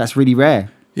that's really rare.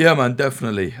 Yeah, man,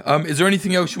 definitely. Is there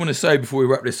anything else you want to say before we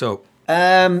wrap this up?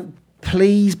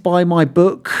 Please buy my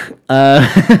book,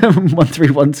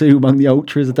 1312 Among the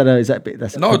Ultras. I don't know, is that a bit?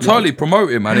 That's no, totally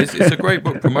promote it, man. It's a great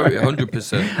book. Promote it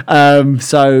 100%.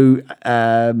 So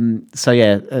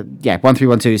yeah,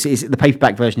 1312 is the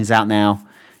paperback version is out now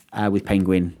with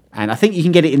Penguin, and I think you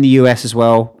can get it in the US as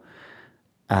well.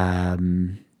 Yeah,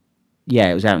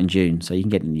 it was out in June, so you can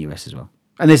get it in the US as well.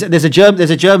 And there's a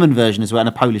German version as well, and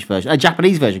a Polish version, a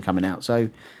Japanese version coming out. So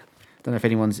I don't know if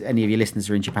any of your listeners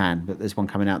are in Japan, but there's one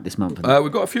coming out this month.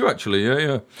 We've got a few actually.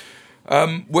 Yeah.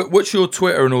 What's your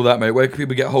Twitter and all that, mate? Where can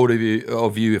people get hold of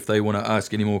you if they want to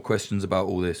ask any more questions about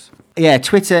all this? Yeah,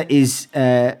 Twitter is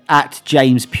at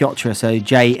James Piotr, so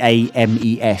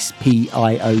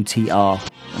JamesPiotr,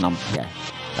 and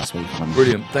that's where you can.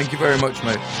 Brilliant. Thank you very much,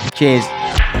 mate. Cheers.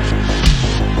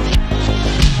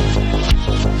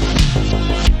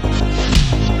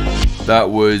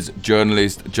 That was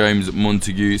journalist James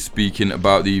Montague speaking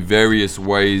about the various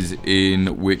ways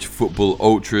in which football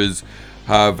ultras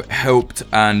have helped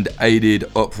and aided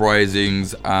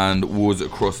uprisings and wars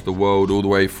across the world, all the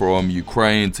way from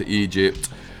Ukraine to Egypt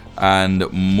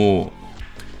and more.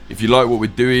 If you like what we're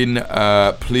doing,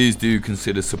 please do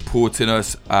consider supporting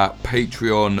us at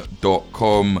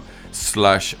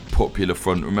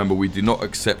patreon.com/popularfront. Remember, we do not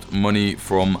accept money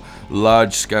from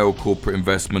large-scale corporate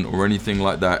investment or anything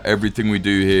like that. Everything we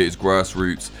do here is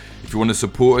grassroots. If you want to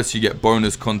support us, you get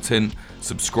bonus content.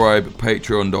 Subscribe at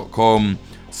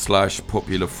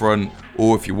patreon.com/popularfront.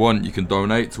 Or if you want, you can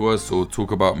donate to us or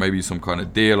talk about maybe some kind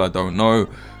of deal. I don't know.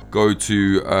 Go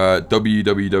to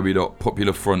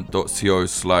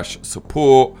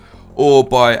www.popularfront.co/support or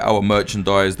buy our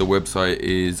merchandise. The website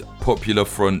is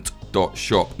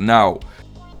popularfront.shop. Now,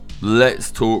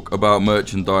 let's talk about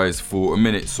merchandise for a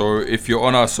minute. So if you're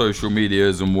on our social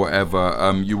medias and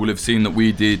whatever, you will have seen that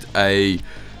we did a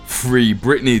Free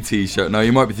Britney t-shirt. Now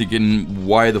you might be thinking,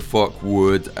 why the fuck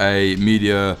would a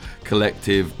media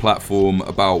collective platform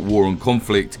about war and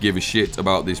conflict give a shit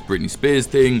about this Britney Spears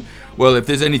thing? Well, if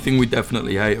there's anything we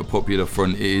definitely hate at Popular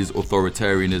Front, it is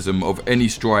authoritarianism of any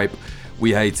stripe.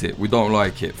 We hate it. We don't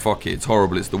like it. Fuck it. It's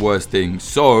horrible. It's the worst thing.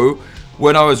 So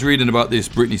when I was reading about this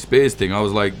Britney Spears thing, I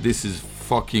was like, this is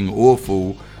fucking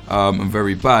awful and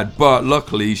very bad. But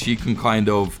luckily, she can kind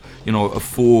of,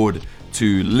 afford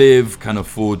to live, can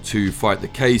afford to fight the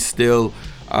case still.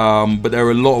 But there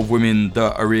are a lot of women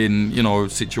that are in,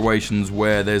 situations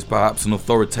where there's perhaps an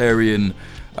authoritarian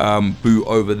boot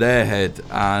over their head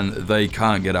and they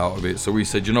can't get out of it. So we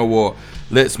said, you know what?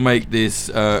 Let's make this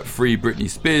Free Britney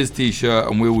Spears t-shirt,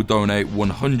 and we will donate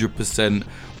 100%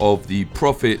 of the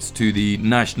profits to the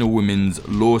National Women's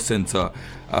Law Centre.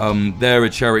 They're a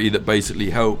charity that basically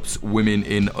helps women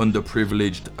in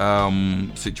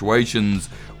underprivileged situations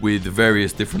with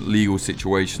various different legal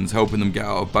situations, helping them get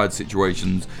out of bad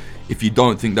situations. If you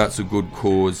don't think that's a good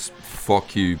cause,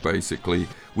 fuck you, basically.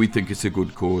 We think it's a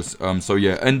good cause. So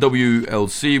yeah,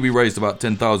 NWLC, we raised about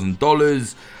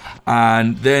 $10,000.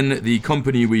 And then the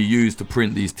company we used to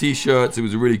print these t-shirts, it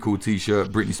was a really cool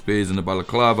t-shirt, Britney Spears in a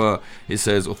balaclava. It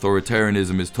says,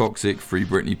 authoritarianism is toxic, Free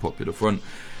Britney, Popular Front.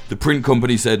 The print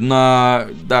company said, nah,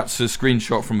 that's a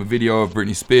screenshot from a video of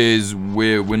Britney Spears.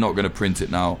 We're not going to print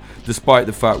it now, despite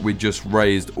the fact we just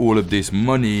raised all of this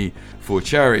money for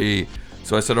charity.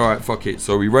 So I said, all right, fuck it.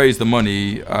 So we raised the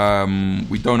money.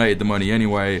 We donated the money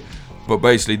anyway. But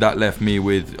basically that left me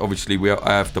with, obviously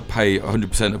I have to pay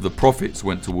 100% of the profits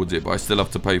went towards it, but I still have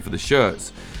to pay for the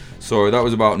shirts. So that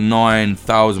was about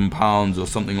 £9,000 or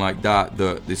something like that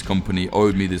this company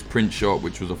owed me, this print shop,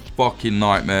 which was a fucking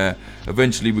nightmare.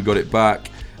 Eventually we got it back,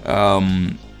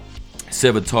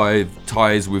 severed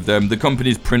ties with them. The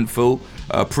company's Printful,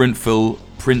 I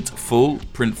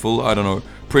don't know,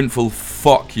 Printful,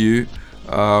 fuck you.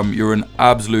 You're an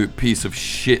absolute piece of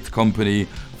shit company.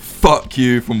 Fuck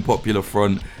you from Popular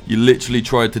Front. You literally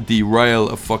tried to derail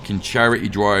a fucking charity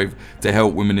drive to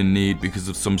help women in need because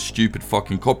of some stupid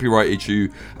fucking copyright issue.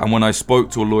 And when I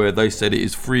spoke to a lawyer, they said it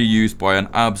is free use by an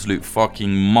absolute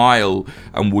fucking mile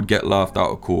and would get laughed out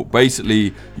of court.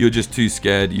 Basically, you're just too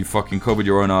scared. You fucking covered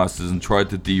your own asses and tried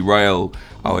to derail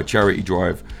our charity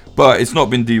drive. But it's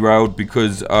not been derailed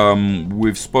because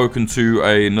we've spoken to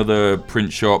another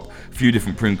print shop, a few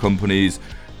different print companies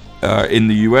in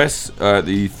the US.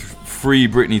 The Free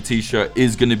Britney t-shirt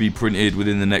is going to be printed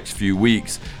within the next few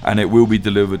weeks, and it will be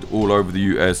delivered all over the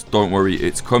US. Don't worry,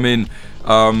 it's coming.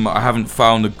 I haven't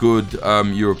found a good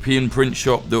European print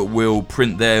shop that will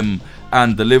print them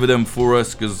and deliver them for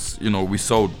us, because, you know, we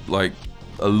sold like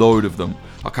a load of them.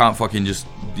 I can't fucking just,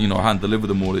 you know, hand deliver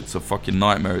them all. It's a fucking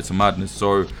nightmare. It's a madness.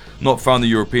 So not found the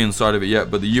European side of it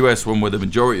yet, but the US one, where the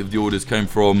majority of the orders came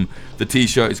from, the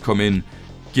t-shirt is coming.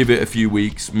 Give it a few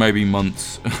weeks, maybe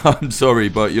months. I'm sorry,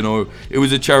 but, you know, it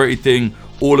was a charity thing.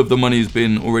 All of the money has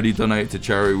been already donated to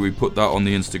charity. We put that on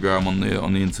the Instagram, on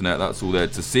the internet. That's all there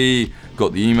to see.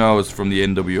 Got the emails from the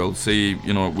NWLC.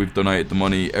 You know, we've donated the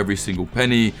money, every single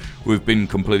penny. We've been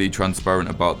completely transparent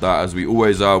about that, as we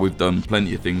always are. We've done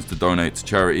plenty of things to donate to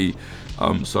charity.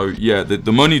 So yeah,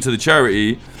 the money to the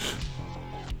charity,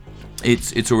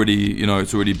 it's already, you know,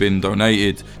 it's already been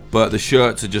donated. But the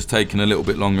shirts are just taking a little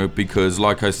bit longer because,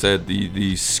 like I said,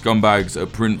 the scumbags at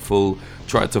Printful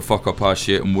tried to fuck up our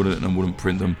shit and wouldn't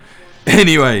print them.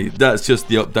 Anyway, that's just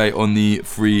the update on the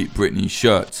Free Britney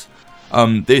shirts.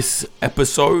 This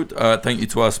episode, thank you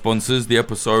to our sponsors. The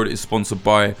episode is sponsored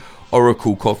by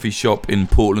Oracle Coffee Shop in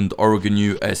Portland, Oregon,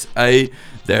 USA.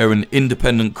 They're an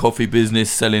independent coffee business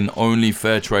selling only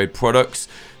fair trade products.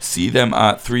 See them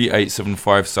at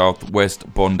 3875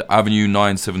 Southwest Bond Avenue,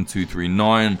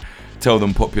 97239. Tell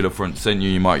them Popular Front sent you.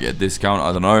 You might get a discount.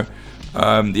 I don't know.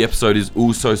 The episode is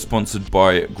also sponsored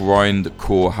by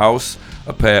Grindcore House,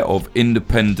 a pair of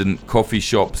independent coffee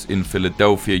shops in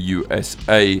Philadelphia,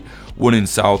 USA. One in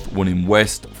South, one in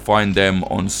West. Find them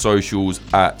on socials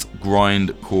at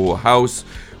Grindcore House.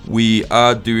 We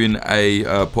are doing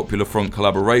a Popular Front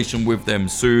collaboration with them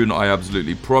soon, I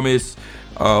absolutely promise.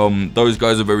 Those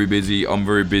guys are very busy, I'm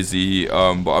very busy,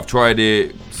 but I've tried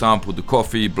it, sampled the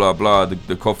coffee, blah blah,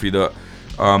 the coffee that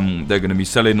they're going to be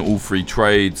selling, all free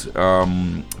trades,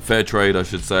 fair trade I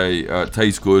should say.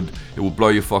 Tastes good, it will blow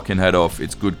your fucking head off.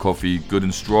 It's good coffee, good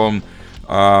and strong.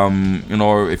 You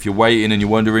know, if you're waiting and you're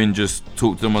wondering, just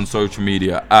talk to them on social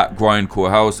media at Grindcore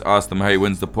House. Ask them, hey,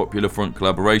 when's the Popular Front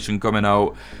collaboration coming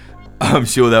out? I'm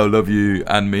sure they'll love you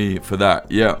and me for that.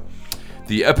 Yeah.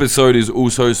 The episode is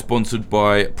also sponsored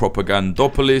by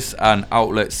Propagandopolis, an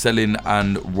outlet selling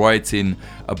and writing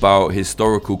about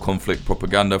historical conflict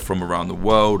propaganda from around the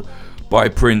world. Buy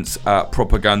prints at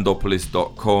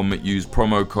propagandopolis.com. Use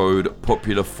promo code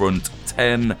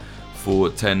PopularFront10 for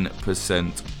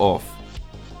 10% off.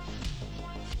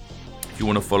 If you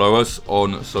want to follow us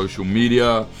on social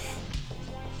media,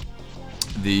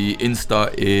 the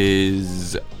Insta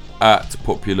is at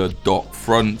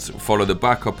popular.front. Follow the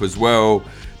backup as well,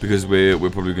 because we're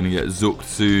probably going to get zooked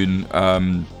soon,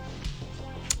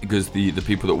 because the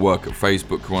people that work at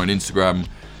Facebook or on Instagram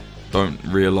don't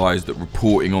realize that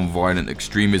reporting on violent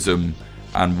extremism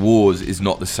and wars is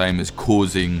not the same as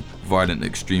causing violent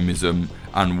extremism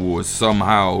and wars.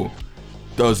 Somehow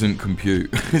doesn't compute.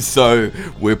 So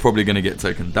we're probably going to get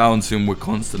taken down soon. We're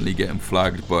constantly getting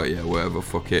flagged, but yeah, whatever,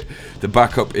 fuck it. The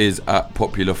backup is at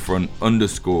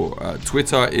popularfront_.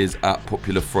 Twitter is at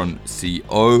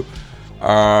popularfrontco.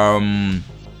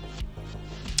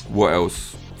 What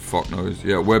else? Fuck knows.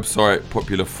 Yeah, website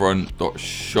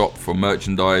popularfront.shop for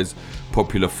merchandise,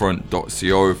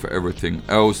 popularfront.co for everything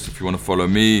else. If you want to follow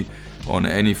me on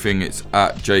anything, it's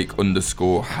at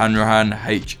Jake_Hanrahan,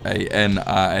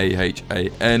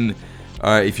 HANRAHAN.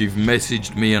 If you've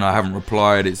messaged me and I haven't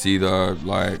replied, it's either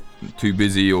like too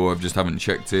busy or I just haven't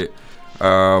checked it.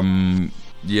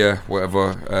 Yeah,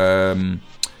 whatever.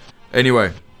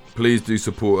 Anyway, please do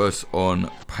support us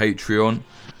on Patreon.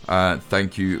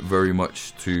 Thank you very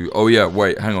much to... Oh yeah,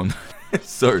 wait, hang on.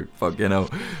 Sorry, fucking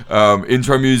hell.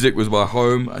 Intro music was by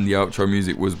Home and the outro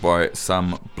music was by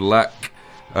Sam Black.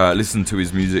 Listen to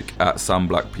his music at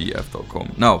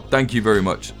samblackpf.com. Now, thank you very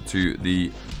much to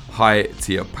the high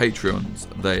tier Patreons.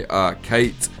 They are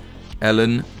Kate,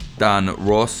 Ellen, Dan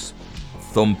Ross,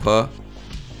 Thumper,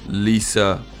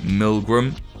 Lisa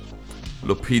Milgram,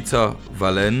 Lupita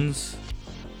Valens,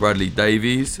 Bradley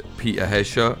Davies, Peter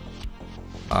Hesher,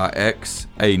 RX,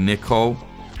 A. Nicole,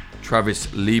 Travis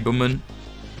Lieberman,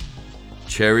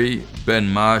 Cherry, Ben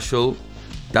Marshall,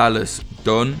 Dallas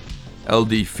Dunn,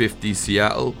 LD50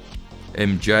 Seattle,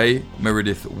 MJ,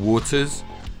 Meredith Waters,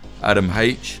 Adam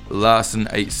H, Larson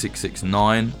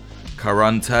 8669,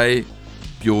 Karante,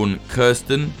 Bjorn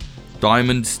Kirsten,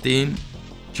 Diamondstein,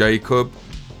 Jacob,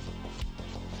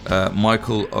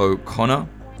 Michael O'Connor,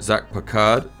 Zach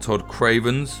Packard, Todd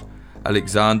Cravens,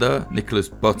 Alexander, Nicholas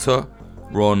Butter,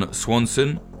 Ron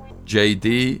Swanson,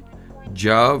 JD,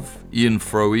 Jav, Ian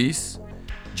Froese,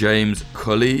 James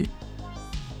Cully,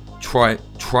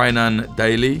 Trinan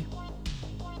Daly,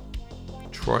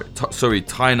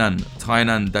 Tynan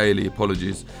Tainan Daily,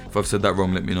 apologies if I've said that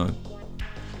wrong, let me know.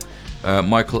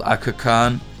 Michael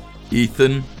Akakan,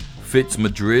 Ethan, Fitz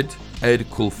Madrid, Ed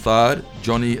Coulthard,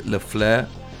 Johnny LaFleur,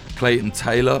 Clayton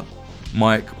Taylor,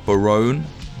 Mike Barone,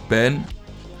 Ben,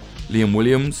 Liam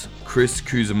Williams, Chris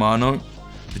Cusimano,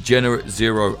 Degenerate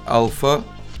Zero Alpha,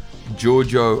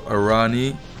 Giorgio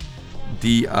Arani,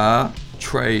 DR,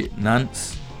 Trey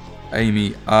Nance,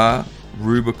 Amy R,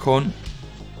 Rubicon,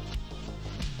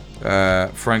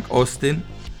 Frank Austin,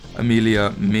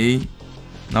 Amelia Me,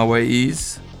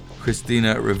 Nawaiz,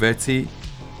 Christina Rivetti,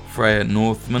 Freya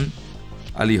Northman,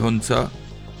 Ali Hunter,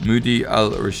 Moody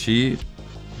Al Rashid,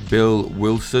 Bill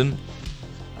Wilson,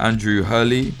 Andrew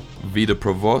Hurley, Vida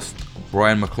Provost,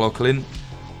 Brian McLaughlin,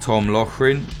 Tom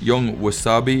Lochrin, Young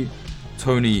Wasabi,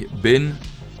 Tony Bin,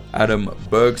 Adam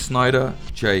Bergsnyder,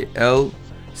 JL,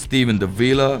 Stephen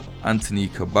Davila, Anthony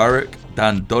Kabarak,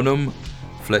 Dan Dunham,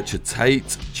 Fletcher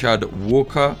Tate, Chad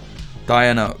Walker,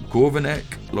 Diana Gorvanek,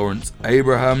 Lawrence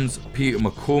Abrahams, Peter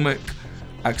McCormick,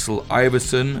 Axel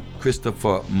Iverson,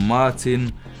 Christopher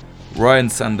Martin, Ryan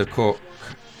Sandercock,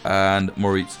 and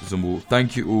Maurice Zumbul.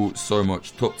 Thank you all so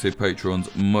much, top tier patrons,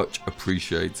 much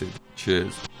appreciated.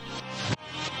 Cheers.